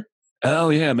 Maplewood. Oh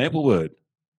yeah, Maplewood.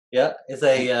 Yeah, it's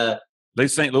a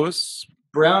late St. Louis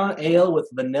brown ale with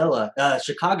vanilla.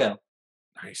 Chicago.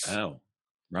 Nice. Oh,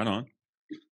 right on.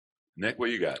 Nick, what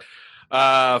you got?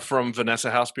 From Vanessa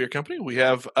House Beer Company, we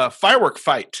have Firework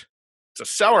Fight. It's a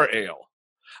sour ale.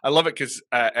 I love it because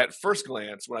at first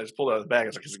glance, when I just pulled it out of the bag, I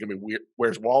was like, "It's gonna be weird.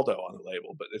 Where's Waldo on the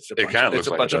label?" But it's a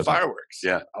bunch of fireworks.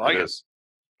 Yeah, I like it.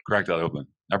 Cracked that open.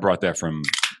 I brought that from.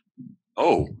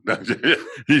 Oh,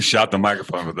 he shot the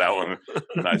microphone with that one.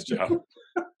 Nice job.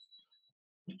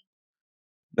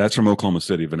 That's from Oklahoma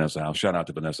City, Vanessa House. Shout out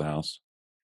to Vanessa House.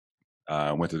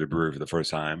 Went to the brewery for the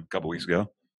first time a couple weeks ago.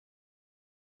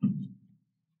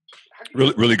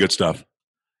 Really, really good stuff.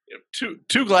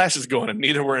 Two glasses going and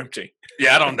neither were empty.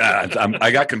 Yeah, I don't know. I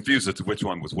got confused as to which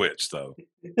one was which. So,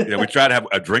 yeah, we try to have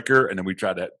a drinker, and then we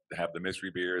try to have the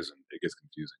mystery beers, and it gets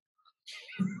confusing.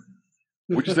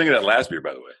 What'd you think of that last beer,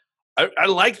 by the way? I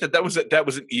like that. That was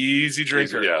an easy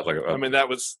drinker. Yeah, like that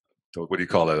was. So what do you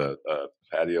call it? A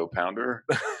patio pounder?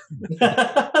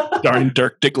 Darn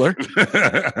Dirk Diggler.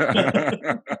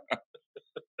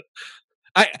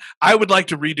 I would like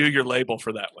to redo your label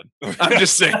for that one. I'm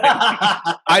just saying.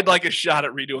 I'd like a shot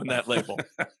at redoing that label.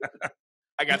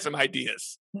 I got some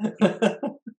ideas.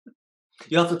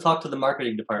 You'll have to talk to the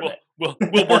marketing department. We'll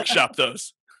workshop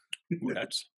those. Ooh,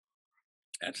 that's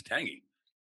tangy.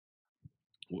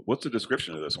 What's the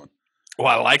description of this one? Oh,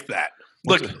 I like that.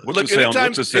 Look,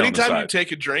 anytime you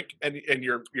take a drink and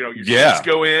your teeth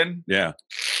go in. Yeah.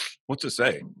 What's it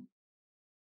say?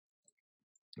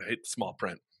 I hate the small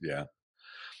print. Yeah.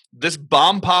 This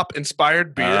bomb pop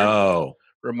inspired beer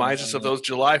reminds us of those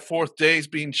July 4th days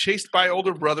being chased by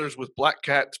older brothers with black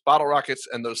cats, bottle rockets,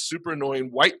 and those super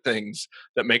annoying white things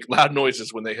that make loud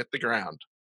noises when they hit the ground.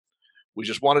 We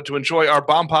just wanted to enjoy our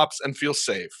bomb pops and feel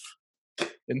safe.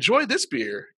 Enjoy this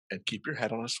beer and keep your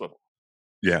head on a swivel.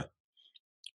 Yeah.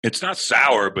 It's not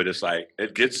sour, but it's like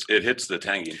it hits the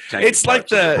tangy. It's like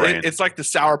it's like the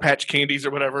Sour Patch Candies or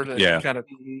whatever. Yeah. Kind of.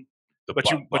 But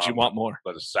you want more.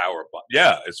 But a sour bomb.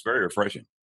 Yeah, it's very refreshing.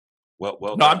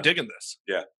 Well. No, I'm digging this.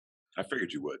 Yeah, I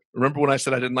figured you would. Remember when I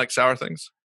said I didn't like sour things?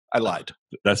 I lied.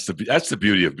 That's the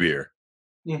beauty of beer.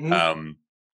 Mm-hmm.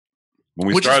 When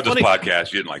we started this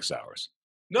podcast, you didn't like sours.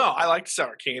 No, I liked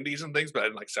sour candies and things, but I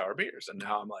didn't like sour beers. And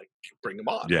now I'm like, bring them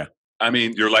on. Yeah, I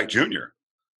mean, you're like Junior.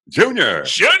 Junior,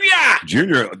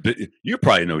 you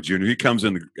probably know Junior. He comes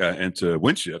into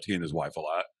Windshift. He and his wife a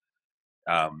lot.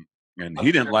 And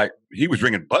he was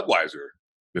drinking Budweiser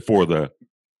before the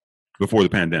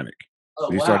pandemic.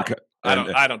 Oh, he wow.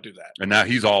 I don't do that. And now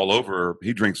he's all over.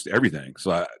 He drinks everything.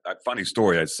 So funny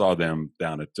story. I saw them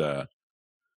down at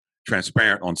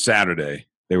Transparent on Saturday.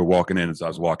 They were walking in as I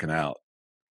was walking out,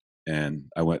 and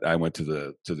I went to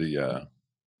the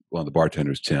one of the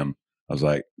bartenders, Tim. I was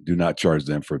like, "Do not charge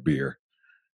them for beer."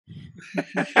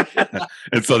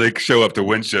 And so they show up to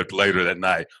Windshift later that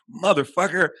night.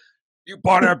 Motherfucker, you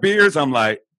bought our beers? I'm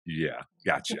like, yeah,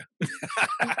 gotcha.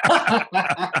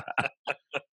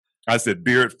 I said,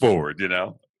 beer it forward,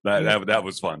 That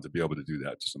was fun to be able to do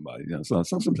that to somebody. So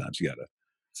sometimes you gotta.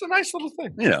 It's a nice little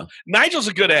thing. Yeah. Nigel's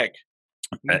a good egg.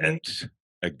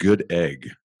 A good egg.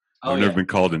 I've never been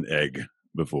called an egg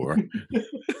before.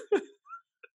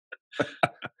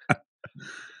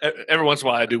 Every once in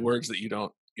a while I do words that you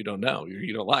don't know,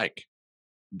 you don't like.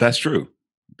 That's true.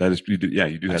 That is, you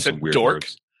do have some weird dork.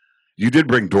 words. You did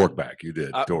bring dork back. You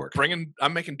did dork.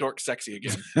 I'm making dork sexy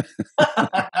again.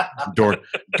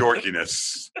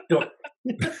 Dorkiness.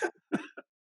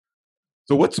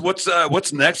 So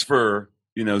what's next for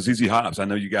ZZ Hops? I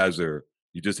know you guys you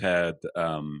just had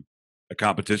a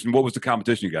competition. What was the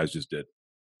competition you guys just did?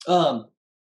 So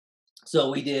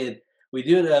we do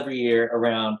it every year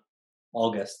around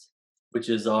August, which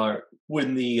is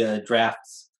when the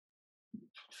drafts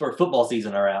for football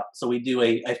season are out. So we do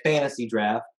a fantasy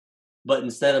draft, but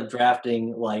instead of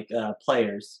drafting like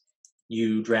players,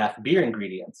 you draft beer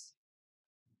ingredients,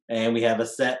 and we have a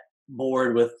set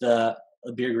board with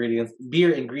beer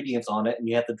ingredients on it, and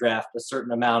you have to draft a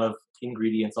certain amount of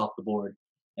ingredients off the board,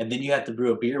 and then you have to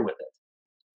brew a beer with it.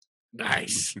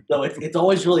 Nice. So it's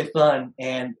always really fun,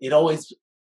 and it always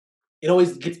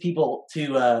gets people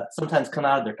to sometimes come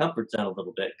out of their comfort zone a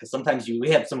little bit, because sometimes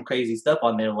we have some crazy stuff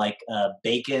on there like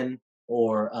bacon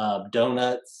or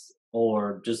donuts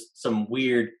or just some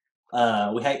weird.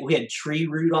 We had tree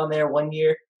root on there one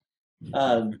year.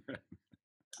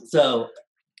 So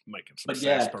making some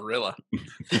sarsaparilla.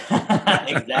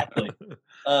 Exactly.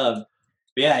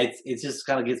 Yeah, it just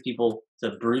kind of gets people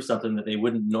to brew something that they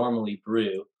wouldn't normally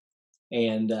brew,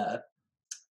 and I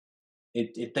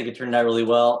think it turned out really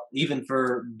well, even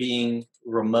for being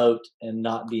remote and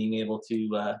not being able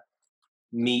to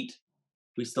meet.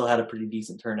 We still had a pretty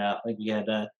decent turnout. I think we had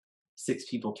 6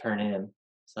 people turn in.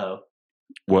 So,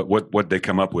 what they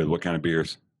come up with? What kind of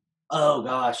beers? Oh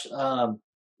gosh,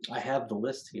 I have the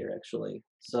list here actually.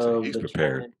 So he's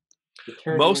prepared.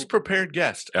 Most prepared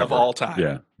guest ever of all time.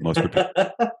 Yeah, most prepared.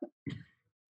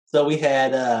 So we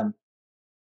had a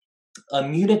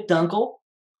Munich Dunkel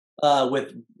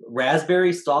with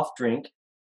raspberry soft drink,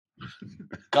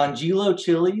 Gongilo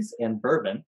chilies and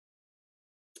bourbon,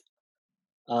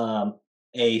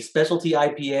 a specialty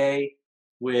IPA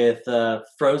with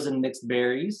frozen mixed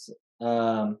berries.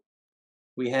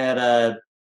 We had a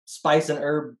spice and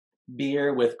herb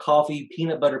beer with coffee,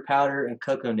 peanut butter powder, and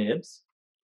cocoa nibs.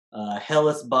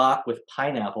 Helles Bock with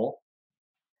pineapple.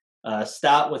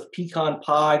 Stout with pecan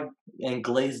pie and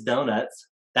glazed donuts.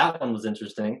 That one was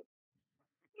interesting.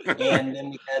 And then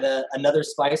we had another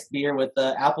spiced beer with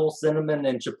apple, cinnamon,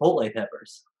 and chipotle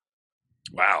peppers.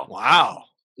 Wow. Wow.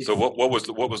 So what was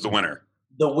the winner?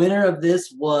 The winner of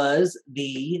this was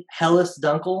the Helles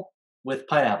Dunkel with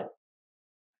pineapple.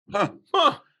 Huh.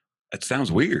 That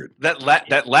sounds weird. That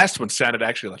last one sounded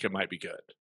actually like it might be good.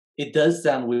 It does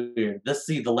sound weird. Let's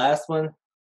see, the last one.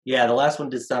 Yeah, the last one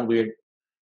did sound weird.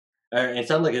 It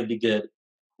sounded like it'd be good.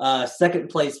 Second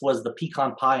place was the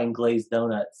pecan pie and glazed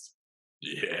donuts.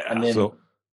 Yeah. And then So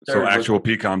actual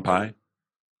pecan pie?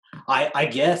 I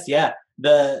guess, yeah.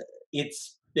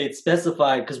 It's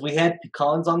specified because we had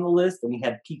pecans on the list and we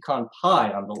had pecan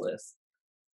pie on the list.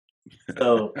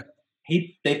 So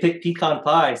they picked pecan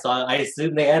pie, so I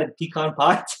assume they added pecan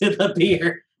pie to the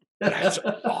beer. That's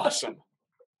awesome.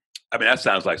 I mean, that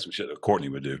sounds like some shit that Courtney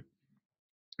would do.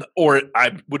 Or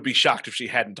I would be shocked if she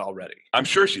hadn't already. I'm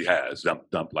sure she has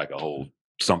dumped like a whole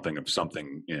something of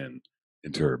something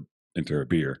into her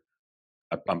beer.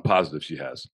 I'm positive she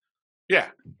has. Yeah.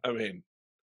 I mean,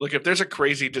 look, if there's a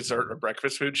crazy dessert or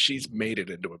breakfast food, she's made it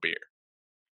into a beer.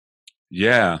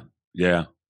 Yeah. Yeah.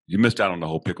 You missed out on the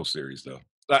whole pickle series, though.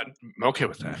 I'm okay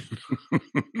with that.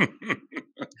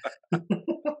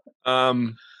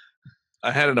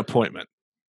 I had an appointment.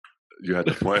 You had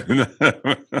the point.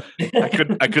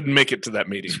 I couldn't make it to that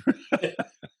meeting.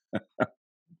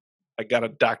 I got a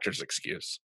doctor's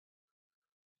excuse.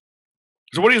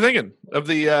 So what are you thinking of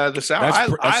the sour?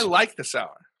 I like the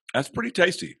sour. That's pretty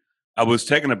tasty. I was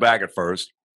taken aback at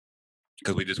first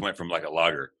because we just went from like a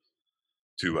lager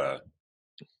to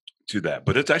that,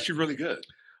 but it's actually really good.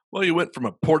 Well, you went from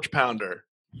a porch pounder,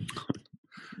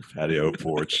 patio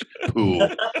porch, pool,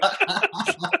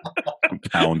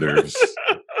 pounders.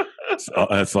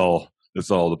 That's all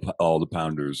the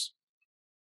pounders.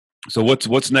 So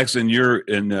what's next in your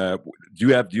do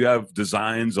you have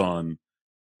designs on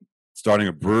starting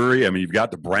a brewery? I mean, you've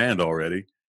got the brand already.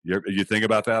 You think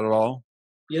about that at all?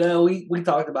 You know, we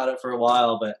talked about it for a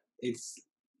while, but it's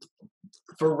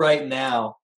for right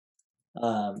now.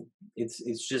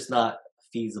 It's just not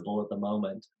feasible at the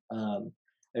moment. I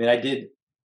mean, I did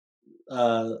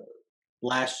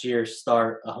last year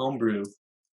start a homebrew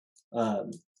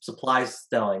supply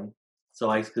selling, so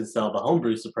I could sell the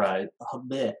homebrew supplies. Oh,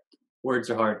 bleh, words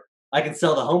are hard. I can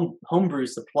sell the homebrew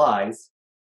supplies,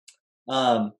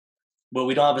 but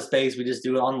we don't have a space. We just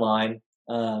do it online.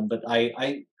 But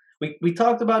we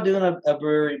talked about doing a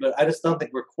brewery, but I just don't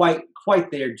think we're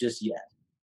quite there just yet.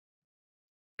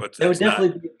 But that would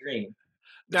definitely be a dream.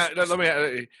 Now, let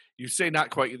me. You say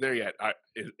not quite there yet.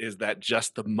 Is that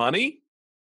just the money?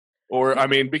 Or I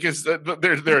mean, because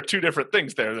there are two different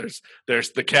things there.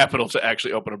 There's the capital to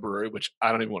actually open a brewery, which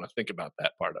I don't even want to think about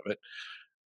that part of it.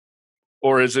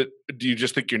 Or is it? Do you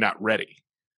just think you're not ready?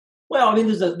 Well, I mean,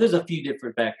 there's a few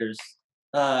different factors.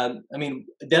 I mean,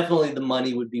 definitely the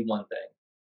money would be one thing,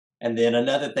 and then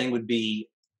another thing would be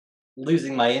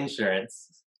losing my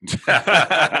insurance.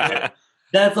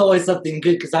 That's always something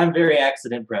good because I'm very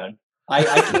accident prone. I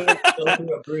can't go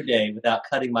through a brew day without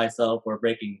cutting myself or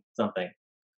breaking something.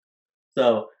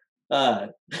 So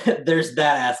there's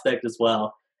that aspect as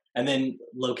well. And then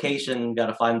location, got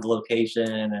to find the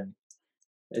location, and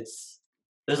there's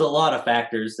a lot of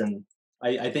factors. And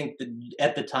I think that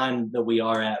at the time that we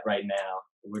are at right now,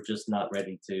 we're just not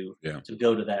ready to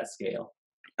go to that scale.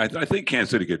 I think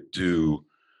Kansas City could do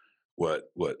what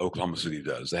Oklahoma City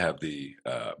does. They have the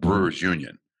Brewers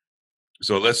Union.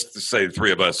 So let's just say the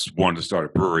three of us wanted to start a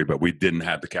brewery, but we didn't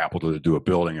have the capital to do a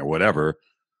building or whatever.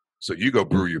 So you go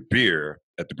brew your beer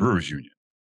at the Brewers Union.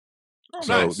 Oh,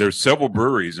 so nice. There's several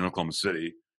breweries in Oklahoma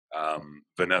City,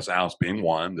 Vanessa House being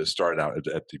one that started out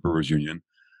at the Brewers Union,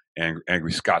 and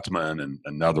Angry Scotsman and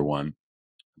another one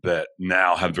that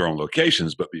now have their own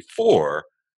locations. But before,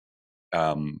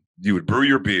 you would brew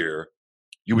your beer,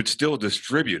 you would still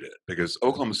distribute it because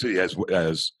Oklahoma City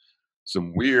has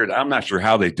some weird, I'm not sure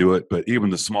how they do it, but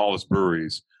even the smallest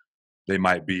breweries, they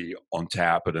might be on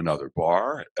tap at another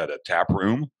bar, at a tap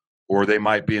room, or they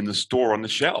might be in the store on the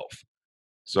shelf.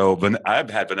 So I've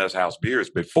had Vanessa House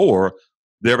beers before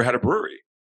they ever had a brewery.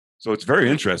 So it's very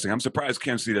interesting. I'm surprised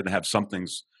Kansas City doesn't have something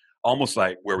almost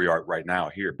like where we are right now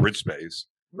here, Bridge Space,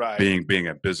 right? Being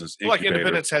a business incubator. Like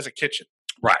Independence has a kitchen.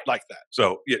 Right. Like that.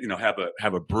 So,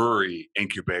 have a brewery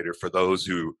incubator for those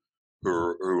who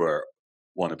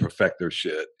want to perfect their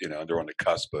shit, they're on the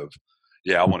cusp of,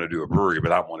 yeah, I want to do a brewery,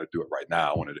 but I don't want to do it right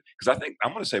now. I want to because I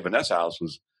want to say Vanessa House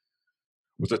was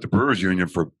at the Brewers Union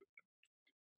for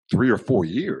 3 or 4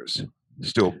 years,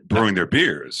 still brewing their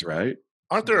beers, right?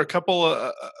 Aren't there a couple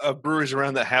of breweries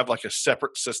around that have like a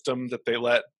separate system that they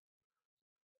let?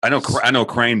 I know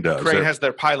Crane does. Crane has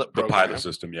their pilot program. The pilot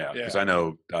system, yeah. Because I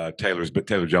know Taylor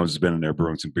Jones has been in there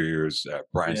brewing some beers.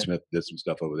 Brian Smith did some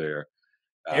stuff over there.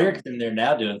 Eric's in there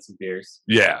now doing some beers.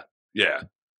 Yeah.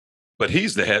 But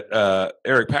he's the head.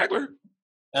 Eric Pagler?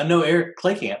 No, Eric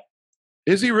Claycamp.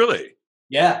 Is he really?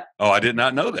 Yeah. Oh, I did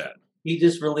not know that. He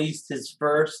just released his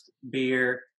first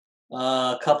beer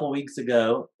a couple weeks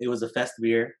ago. It was a fest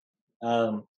beer.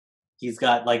 He's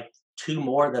got like 2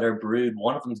 more that are brewed.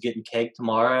 One of them's getting kegged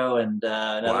tomorrow, and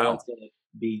another one's going to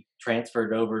be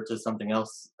transferred over to something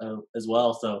else as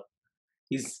well. So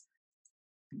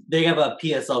they have a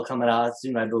PSL coming out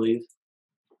soon, I believe.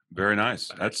 Very nice.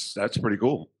 That's pretty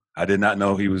cool. I did not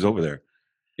know he was over there.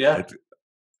 Yeah.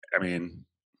 I mean,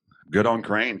 good on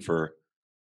Crane for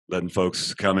letting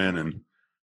folks come in and,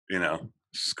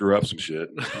 screw up some shit.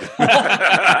 If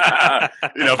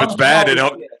it's bad, they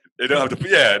don't have to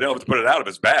put it out if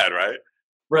it's bad, right?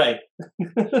 Right.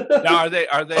 Now are they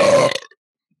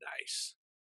nice.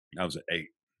 That was an 8.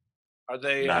 Are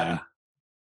they 9.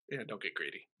 Don't get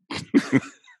greedy.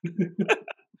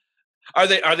 Are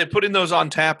they putting those on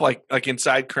tap like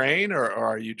inside Crane, or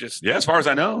are you just as far as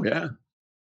I know, yeah.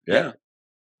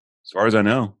 As far as I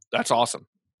know. That's awesome.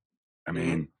 I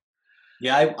mean,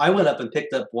 yeah, I went up and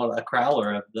picked up a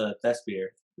crowler of the fest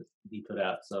beer that he put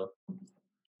out, so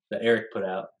that Eric put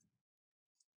out.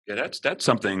 Yeah, that's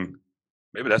something.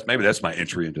 Maybe that's my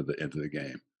entry into the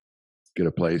game. Get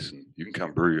a place and you can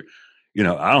come brew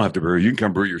your. I don't have to brew. You can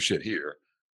come brew your shit here.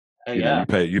 You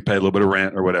pay a little bit of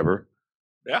rent or whatever.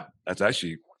 Yeah, that's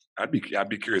actually. I'd be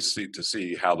curious to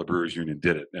see how the Brewers Union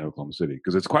did it in Oklahoma City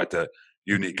because it's quite the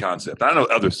unique concept. I know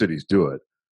other cities do it.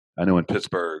 I know in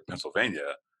Pittsburgh,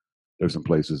 Pennsylvania, there's some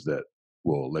places that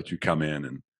will let you come in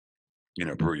and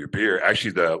brew your beer.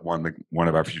 Actually, one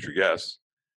of our future guests,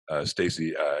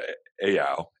 Stacey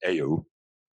Ayo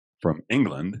from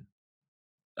England.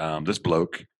 This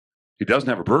bloke, he doesn't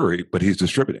have a brewery, but he's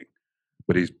distributing,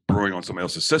 but he's brewing on somebody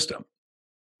else's system.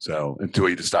 So until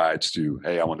he decides to,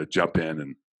 hey, I want to jump in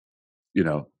and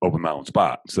open my own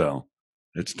spot. So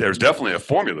there's definitely a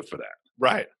formula for that.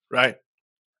 Right.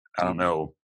 I don't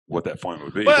know what that formula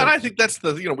would be. Well, and I think that's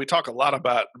we talk a lot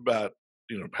about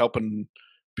helping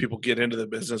people get into the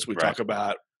business. We talk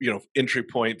about entry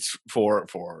points for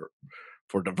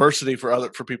diversity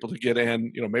for people to get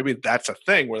in. Maybe that's a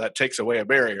thing where that takes away a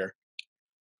barrier.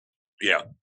 Yeah,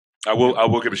 I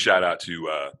will give a shout out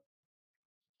to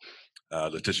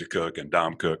Letitia Cook and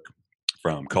Dom Cook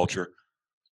from Culture.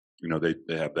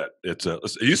 They have that. It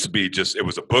used to be it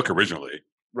was a book originally.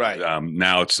 Right.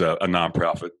 Now it's a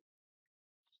nonprofit.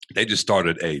 They just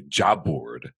started a job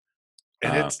board.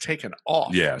 And it's taken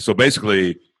off. Yeah. So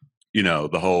basically,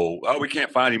 the whole, we can't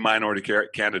find any minority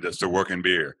candidates to work in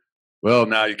beer. Well,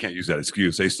 now you can't use that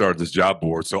excuse. They started this job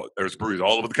board. So there's breweries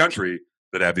all over the country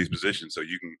that have these positions. So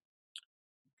you can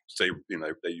say,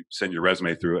 they send your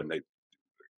resume through it and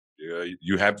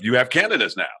you have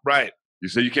candidates now. Right. You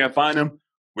say you can't find them.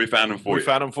 We found them for you. We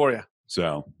found them for you.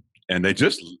 So, and they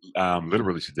just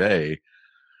literally today,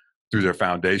 through their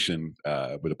foundation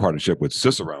with a partnership with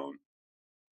Cicerone,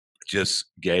 just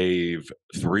gave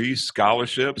 3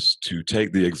 scholarships to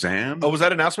take the exam. Oh, was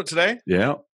that announcement today?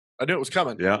 Yeah. I knew it was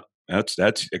coming. Yeah. That's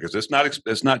because it's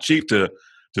not cheap to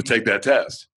take that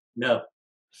test. No.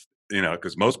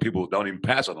 Because most people don't even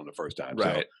pass it on the first time.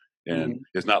 Right. So, and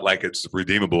it's not like it's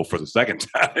redeemable for the second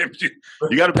time.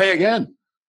 You got to pay again.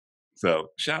 So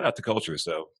shout out to Culture.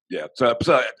 So yeah. So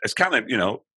it's kind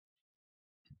of,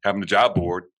 having a job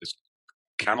board is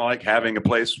kind of like having a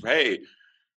place. Hey,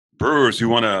 brewers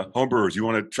home brewers, you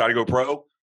want to try to go pro?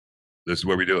 This is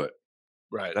where we do it.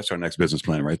 Right. That's our next business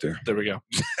plan right there. There we go.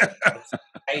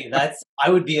 Hey, I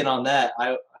would be in on that.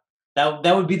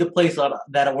 That would be the place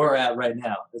that we're at right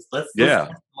now. Let's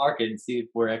market and see if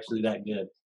we're actually that good.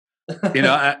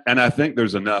 And I think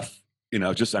there's enough,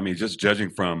 just judging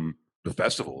from the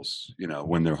festivals,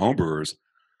 when they're homebrewers,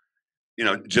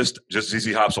 just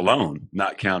ZZ Hops alone,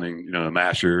 not counting, the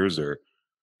Mashers or,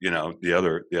 the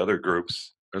other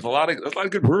groups. There's a lot of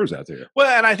good brewers out there. Well,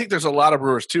 and I think there's a lot of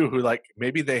brewers too who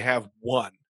maybe they have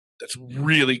one that's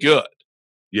really good.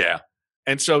 Yeah.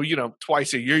 And so,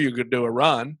 twice a year you could do a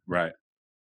run. Right.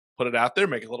 Put it out there,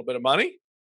 make a little bit of money.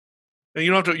 And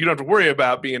you don't have to worry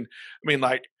about being,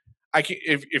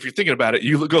 if you're thinking about it,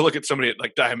 you go look at somebody at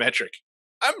Diametric.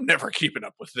 I'm never keeping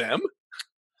up with them.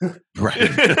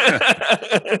 Right.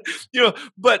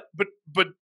 but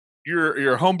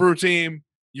your homebrew team,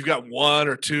 you've got one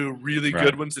or two really Right.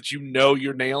 good ones that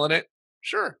you're nailing it.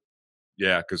 Sure.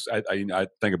 Yeah, because I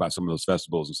think about some of those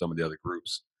festivals and some of the other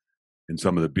groups and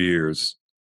some of the beers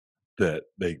that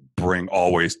they bring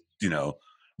always, to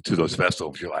those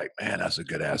festivals. You're like, man, that's a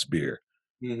good ass beer.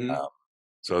 Mhm.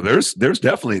 So there's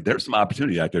definitely some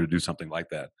opportunity out there to do something like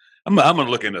that. I'm going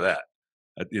to look into that.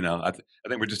 I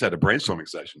think we just had a brainstorming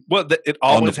session. Well, it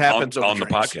always happens on the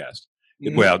drinks. podcast.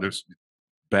 Mhm. Well, there's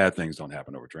bad things don't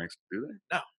happen over drinks, do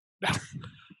they? No.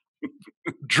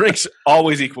 Drinks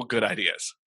always equal good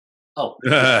ideas. Oh. By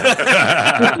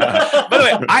the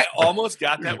way, I almost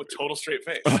got that with total straight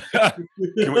face.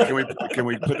 Can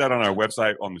we put that on our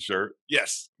website on the shirt?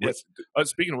 Yes.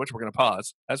 Speaking of which, we're going to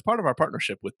pause. As part of our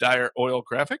partnership with Dyer Oil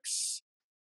Graphics,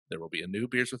 there will be a new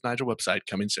Beers with Nigel website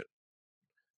coming soon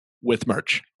with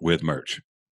merch. With merch.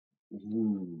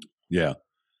 Ooh. Yeah.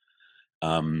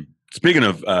 Speaking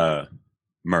of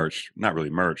merch, not really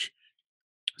merch.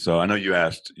 So I know you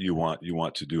asked you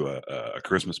want to do a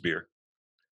Christmas beer.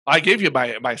 I gave you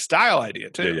my style idea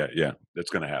too. Yeah.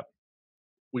 That's going to happen.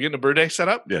 We getting a brew day set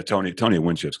up? Yeah, Tony at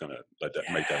Winship's going to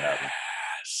make that happen.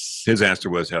 His answer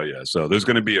was hell yeah. So there's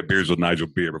going to be a Beers with Nigel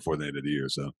beer before the end of the year.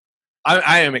 So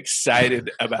I am excited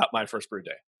about my first brew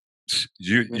day.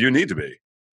 You need to be.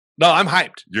 No, I'm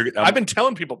hyped. I've been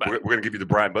telling people about it. We're going to give you the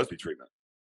Brian Busby treatment.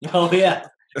 Oh yeah.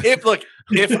 If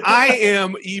I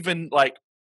am even like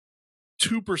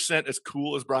 2% as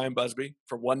cool as Brian Busby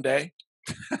for one day,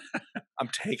 I'm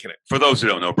taking it. For those who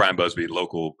don't know, Brian Busby,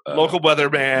 local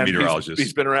weatherman, meteorologist.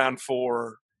 He's been around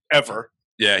forever.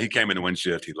 Yeah, he came into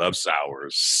Windshift. He loves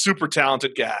sours. Super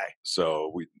talented guy.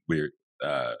 So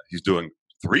he's doing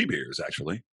 3 beers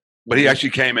actually, but he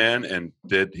actually came in and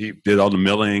did all the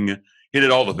milling. He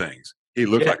did all the things. He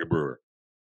looked like a brewer.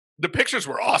 The pictures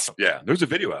were awesome. Yeah, there's a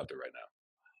video out there right now.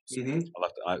 Mm-hmm.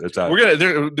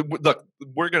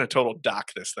 We're gonna total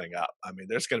dock this thing up. I mean,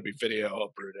 there's gonna be video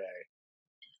of brew day.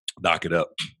 Dock it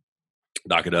up.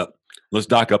 Let's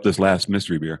dock up this last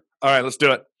mystery beer. All right, let's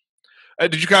do it.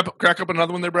 Did you crack up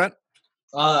another one there, Brett?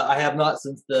 I have not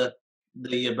since the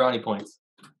brownie points.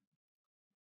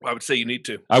 I would say you need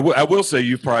to. I will say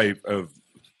you probably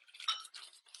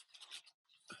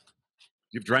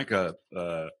you've drank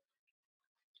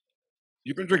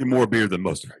you've been drinking more beer than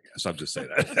most of our guests. I'll just say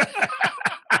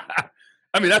that.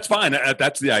 I mean, that's fine.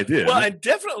 That's the idea. Well, and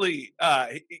definitely,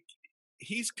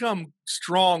 he's come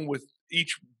strong with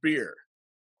each beer.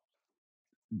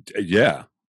 Yeah.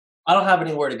 I don't have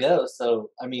anywhere to go,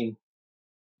 so I mean,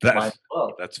 that's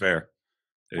fair.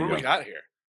 What do we got here?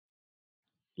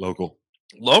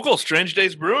 Local Strange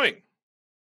Days Brewing.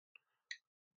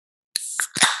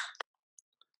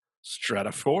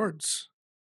 Strata Fjords.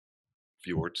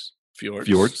 Fjords.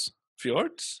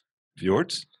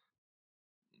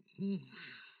 Mm.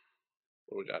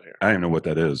 What do we got here? I don't even know what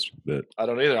that is, but I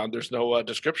don't either. There's no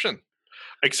description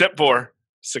except for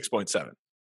 6.7.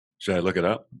 Should I look it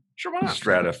up? Sure, why not?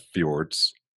 Strata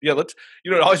Fjords. Yeah, let's.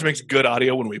 It always makes good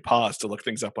audio when we pause to look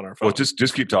things up on our phone. Well,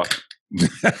 just keep talking.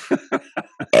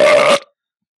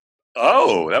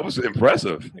 Oh, that was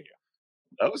impressive.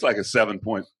 That was like a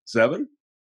 7.7.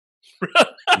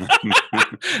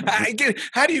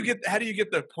 How do you get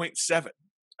the 0.7?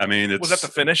 I mean, was that the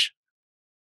finish?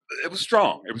 It was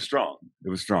strong.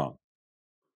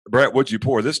 Brett, what'd you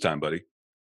pour this time, buddy?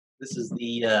 This is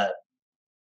the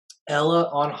Ella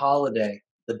on Holiday,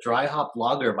 the dry hop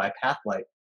lager by Pathlight.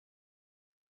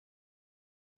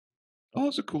 Oh,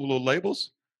 those are cool little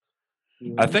labels.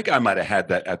 Mm-hmm. I think I might have had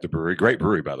that at the brewery. Great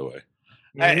brewery, by the way.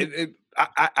 Mm-hmm.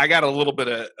 I got a little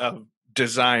bit of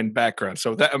design background,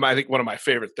 so that I think one of my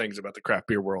favorite things about the craft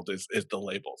beer world is the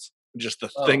labels, just the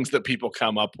things that people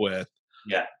come up with.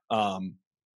 Yeah.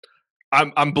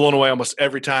 I'm blown away almost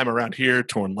every time around here.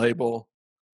 Torn Label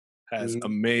has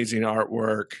amazing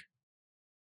artwork.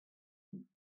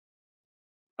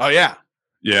 Oh yeah,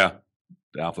 the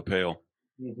Alpha Pale.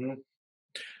 Mm-hmm.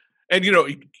 And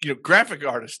graphic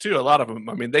artists too. A lot of them.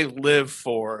 I mean, they live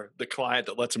for the client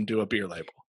that lets them do a beer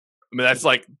label. I mean, that's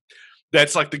like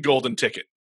the golden ticket.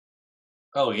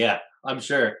 Oh yeah, I'm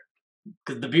sure.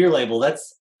 Because the beer label,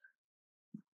 that's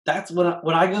when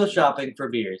I go shopping for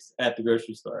beers at the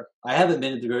grocery store. I haven't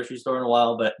been at the grocery store in a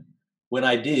while, but when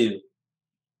I do,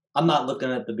 I'm not looking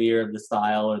at the beer, the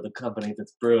style, or the company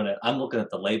that's brewing it. I'm looking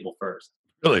at the label first.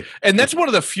 Really? And that's one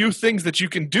of the few things that you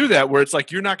can do that where it's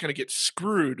like you're not going to get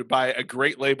screwed by a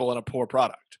great label and a poor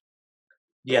product.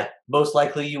 Yeah, most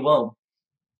likely you won't.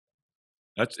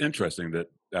 That's interesting that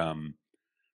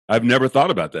I've never thought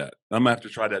about that. I'm going to have to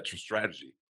try that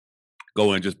strategy.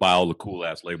 Go and just buy all the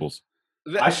cool-ass labels.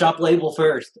 I shop label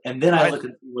first, and then I look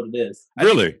and see what it is.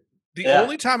 Really? The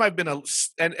only time I've been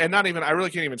and not even, I really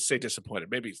can't even say disappointed,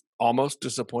 maybe almost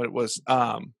disappointed, was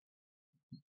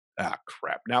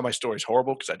crap. Now my story's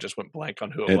horrible because I just went blank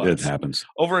on who it was. It happens.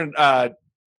 Over in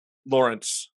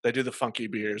Lawrence, they do the funky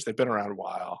beers. They've been around a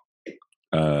while.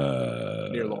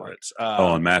 Near Lawrence.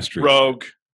 On Mass Street. Rogue.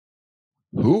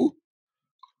 Who?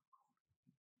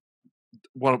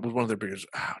 One of their beers.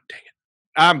 Oh, dang it.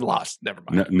 I'm lost. Never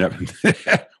mind. Never.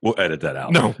 We'll edit that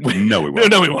out. No, we won't. No, we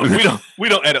won't. We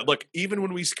don't edit. Look, even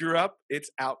when we screw up, it's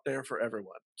out there for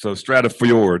everyone. So Strata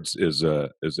Fjords is a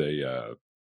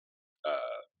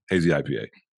hazy IPA,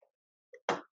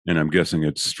 and I'm guessing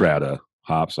it's Strata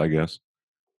hops, I guess,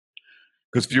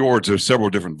 because Fjords, there's several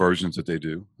different versions that they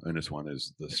do, and this one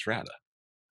is the Strata.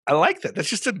 I like that. That's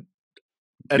just a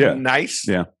nice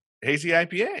hazy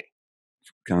IPA.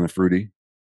 Kind of fruity.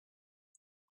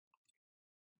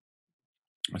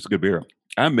 That's a good beer.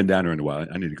 I haven't been down there in a while.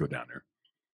 I need to go down there.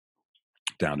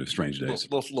 Down to Strange Days.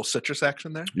 Little citrus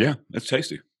action there. Yeah, it's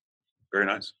tasty. Very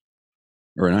nice.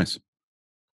 Very nice.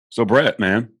 So Brett,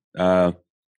 man,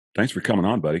 thanks for coming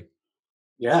on, buddy.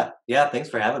 Yeah. Thanks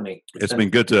for having me. It's been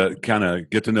good to kind of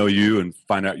get to know you and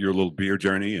find out your little beer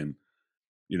journey, and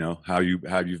how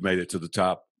you've made it to the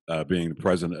top, being the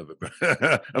president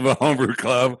of a homebrew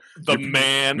club. The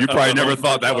man. You probably never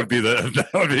thought that would be that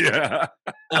would be.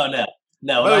 Oh no.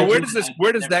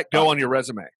 Where does that go on your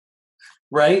resume?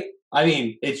 Right. I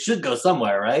mean, it should go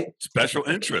somewhere, right? Special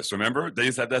interest. Remember, they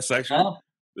used to have that section. Oh,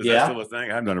 Is that still a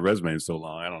thing? I haven't done a resume in so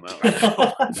long. I don't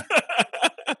know.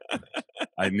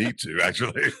 I need to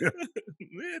actually.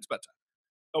 It's about time.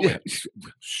 Oh wait.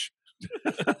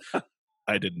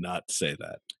 I did not say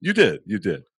that. You did.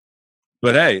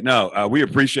 But hey, no, we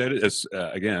appreciate it. It's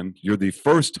again, you're the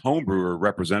first homebrewer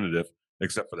representative,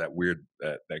 except for that weird,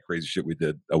 that crazy shit we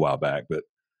did a while back. But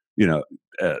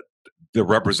they're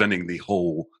representing the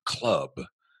whole club.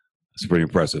 It's pretty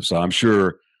impressive. So I'm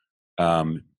sure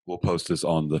we'll post this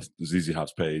on the ZZ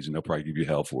Hops page, and they'll probably give you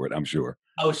hell for it. I'm sure.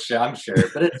 Oh, sure, I'm sure,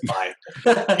 but it's fine.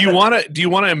 Do you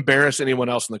want to embarrass anyone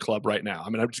else in the club right now? I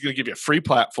mean, I'm just going to give you a free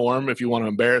platform if you want to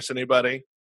embarrass anybody.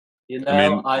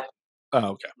 Oh,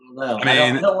 okay. No,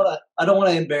 I don't want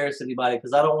to embarrass anybody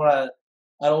because I don't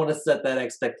want to set that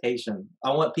expectation.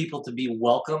 I want people to be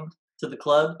welcomed to the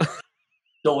club.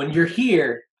 So when you're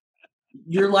here,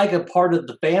 you're like a part of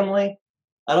the family.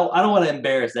 I don't want to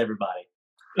embarrass everybody.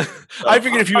 So, I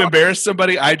figured if you embarrass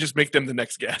somebody, I just make them the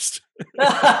next guest.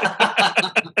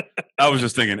 I was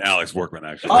just thinking Alex Workman,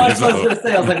 actually. Oh, I was going to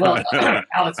say. I was like, well,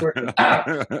 Alex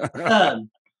Workman.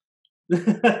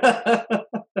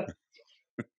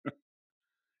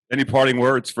 Any parting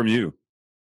words from you?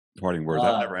 Parting words.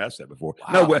 I've never asked that before.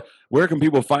 Wow. No, where can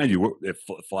people find you?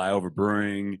 Flyover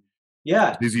Brewing,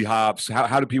 ZZ Hops.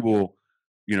 How do people,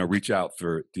 reach out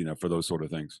for those sort of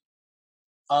things?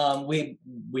 We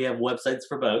have websites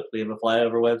for both. We have a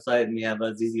Flyover website and we have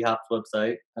a ZZ Hops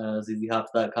website,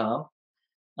 zzhops.com.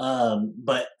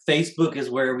 But Facebook is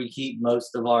where we keep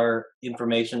most of our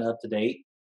information up to date.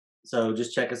 So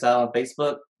just check us out on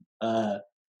Facebook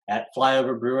at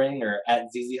Flyover Brewing or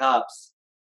at ZZ Hops.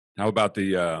 How about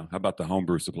the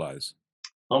homebrew supplies?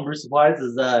 Homebrew supplies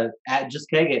is at Just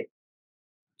Keg It.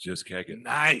 Just Keg It.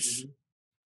 Nice.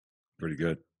 Pretty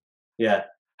good. Yeah.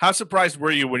 How surprised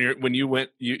were you when you went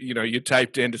you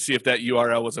typed in to see if that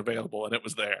URL was available and it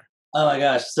was there? Oh my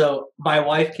gosh! So my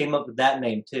wife came up with that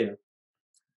name too,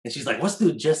 and she's like, "Let's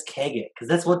do Just Keg It,"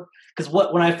 because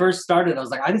when I first started, I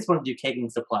was like, I just want to do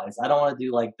kegging supplies. I don't want to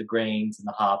do like the grains and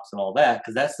the hops and all that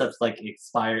because that stuff's like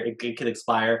expired. It could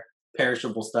expire,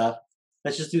 perishable stuff.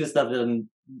 Let's just do the stuff that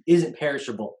isn't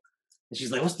perishable. And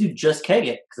she's like, "Let's do Just Keg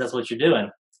It," because that's what you're doing.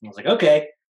 And I was like, "Okay."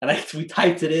 And we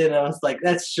typed it in, and I was like,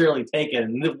 "That's surely taken,"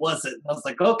 and it wasn't. And I was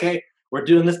like, "Okay, we're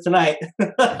doing this tonight."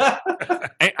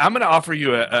 Hey, I'm going to offer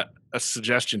you a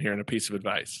suggestion here and a piece of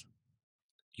advice.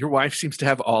 Your wife seems to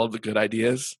have all of the good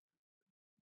ideas.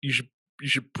 You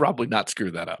should probably not screw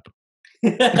that up.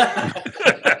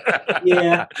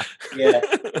 Yeah.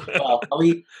 Well,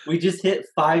 we just hit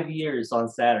 5 years on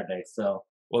Saturday, so.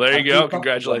 Well, there you go.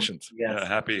 Congratulations. Yes.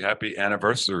 Happy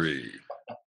anniversary.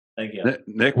 Thank you.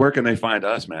 Nick, where can they find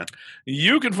us, man?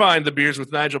 You can find the Beers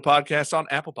with Nigel podcast on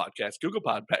Apple Podcasts, Google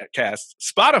Podcasts,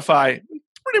 Spotify,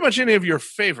 pretty much any of your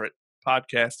favorite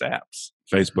podcast apps.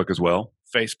 Facebook as well.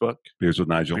 Facebook. Beers with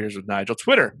Nigel. Beers with Nigel.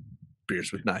 Twitter.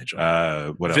 Beers with Nigel.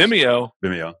 What else?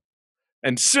 Vimeo.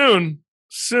 And soon,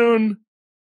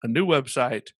 a new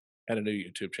website and a new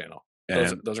YouTube channel.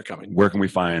 Those are coming. Where can we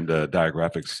find Dire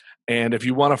Graphics? And if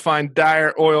you want to find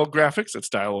Dire Oil Graphics, it's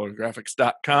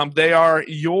direoilgraphics.com. They are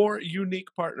your unique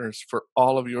partners for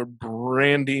all of your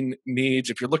branding needs.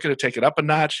 If you're looking to take it up a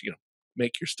notch,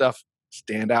 make your stuff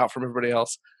stand out from everybody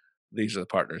else, these are the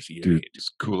partners you Dude, need.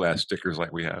 just cool ass stickers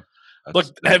like we have. Look,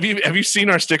 have you seen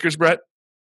our stickers, Brett?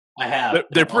 I have.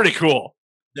 They're pretty cool.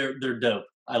 They're dope.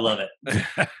 I love it.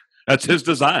 That's his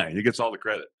design. He gets all the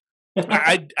credit.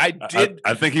 I did.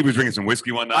 I think he was drinking some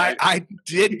whiskey one night. I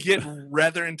did get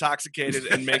rather intoxicated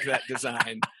and make that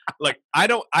design. Like I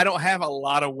don't have a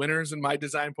lot of winners in my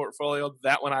design portfolio.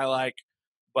 That one I like,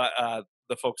 but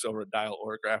the folks over at Dial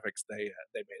Orographics, they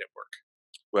made it work.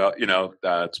 Well,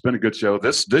 it's been a good show.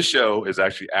 This show is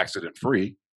actually accident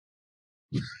free.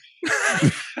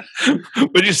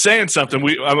 But you're saying something.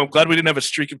 I'm glad we didn't have a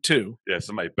streak of 2. Yeah,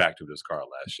 somebody backed into his car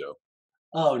last show.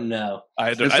 Oh no!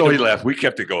 So he left. We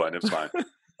kept it going. It was fine.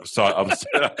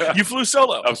 You flew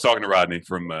solo. I was talking to Rodney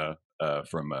from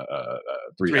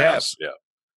Three Halves. Yeah.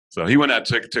 So he went out,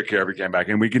 took care of it, came back,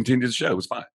 and we continued the show. It was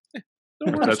fine.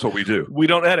 That's what we do. We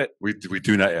don't edit. We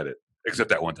do not edit, except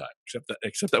that one time.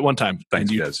 Except that one time.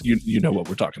 Thanks, guys. You know what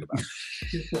we're talking about.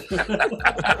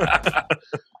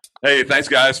 Hey, thanks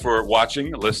guys for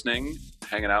watching, listening,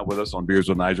 hanging out with us on Beers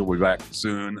with Nigel. We'll be back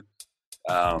soon.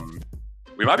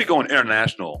 We might be going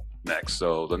international next,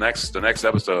 so the next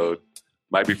episode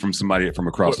might be from somebody from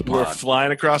across the pond. We're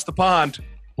flying across the pond.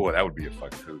 Boy, that would be a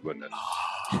fucking hoot, wouldn't it?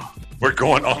 We're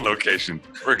going on location.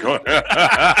 We're going.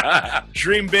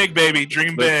 Dream big, baby.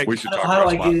 Dream big. We should talk How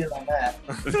to do our I get in on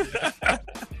that?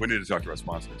 We need to talk to our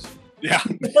sponsors. Yeah.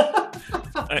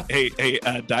 Hey,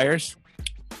 Dyers.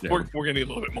 Yeah. We're gonna need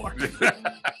a little bit more.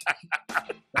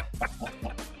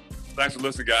 Thanks for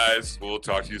listening, guys. We'll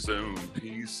talk to you soon.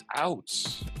 Peace out.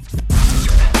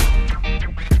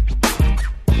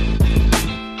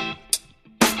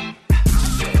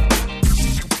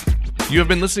 You have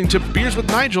been listening to Beers with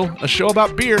Nigel, a show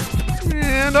about beer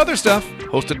and other stuff,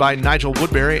 hosted by Nigel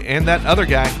Woodbury and that other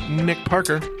guy, Nick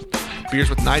Parker. Beers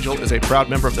with Nigel is a proud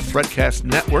member of the Fredcast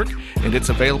Network, and it's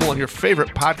available on your favorite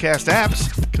podcast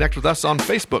apps. Connect with us on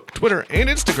Facebook, Twitter, and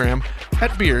Instagram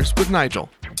at Beers with Nigel.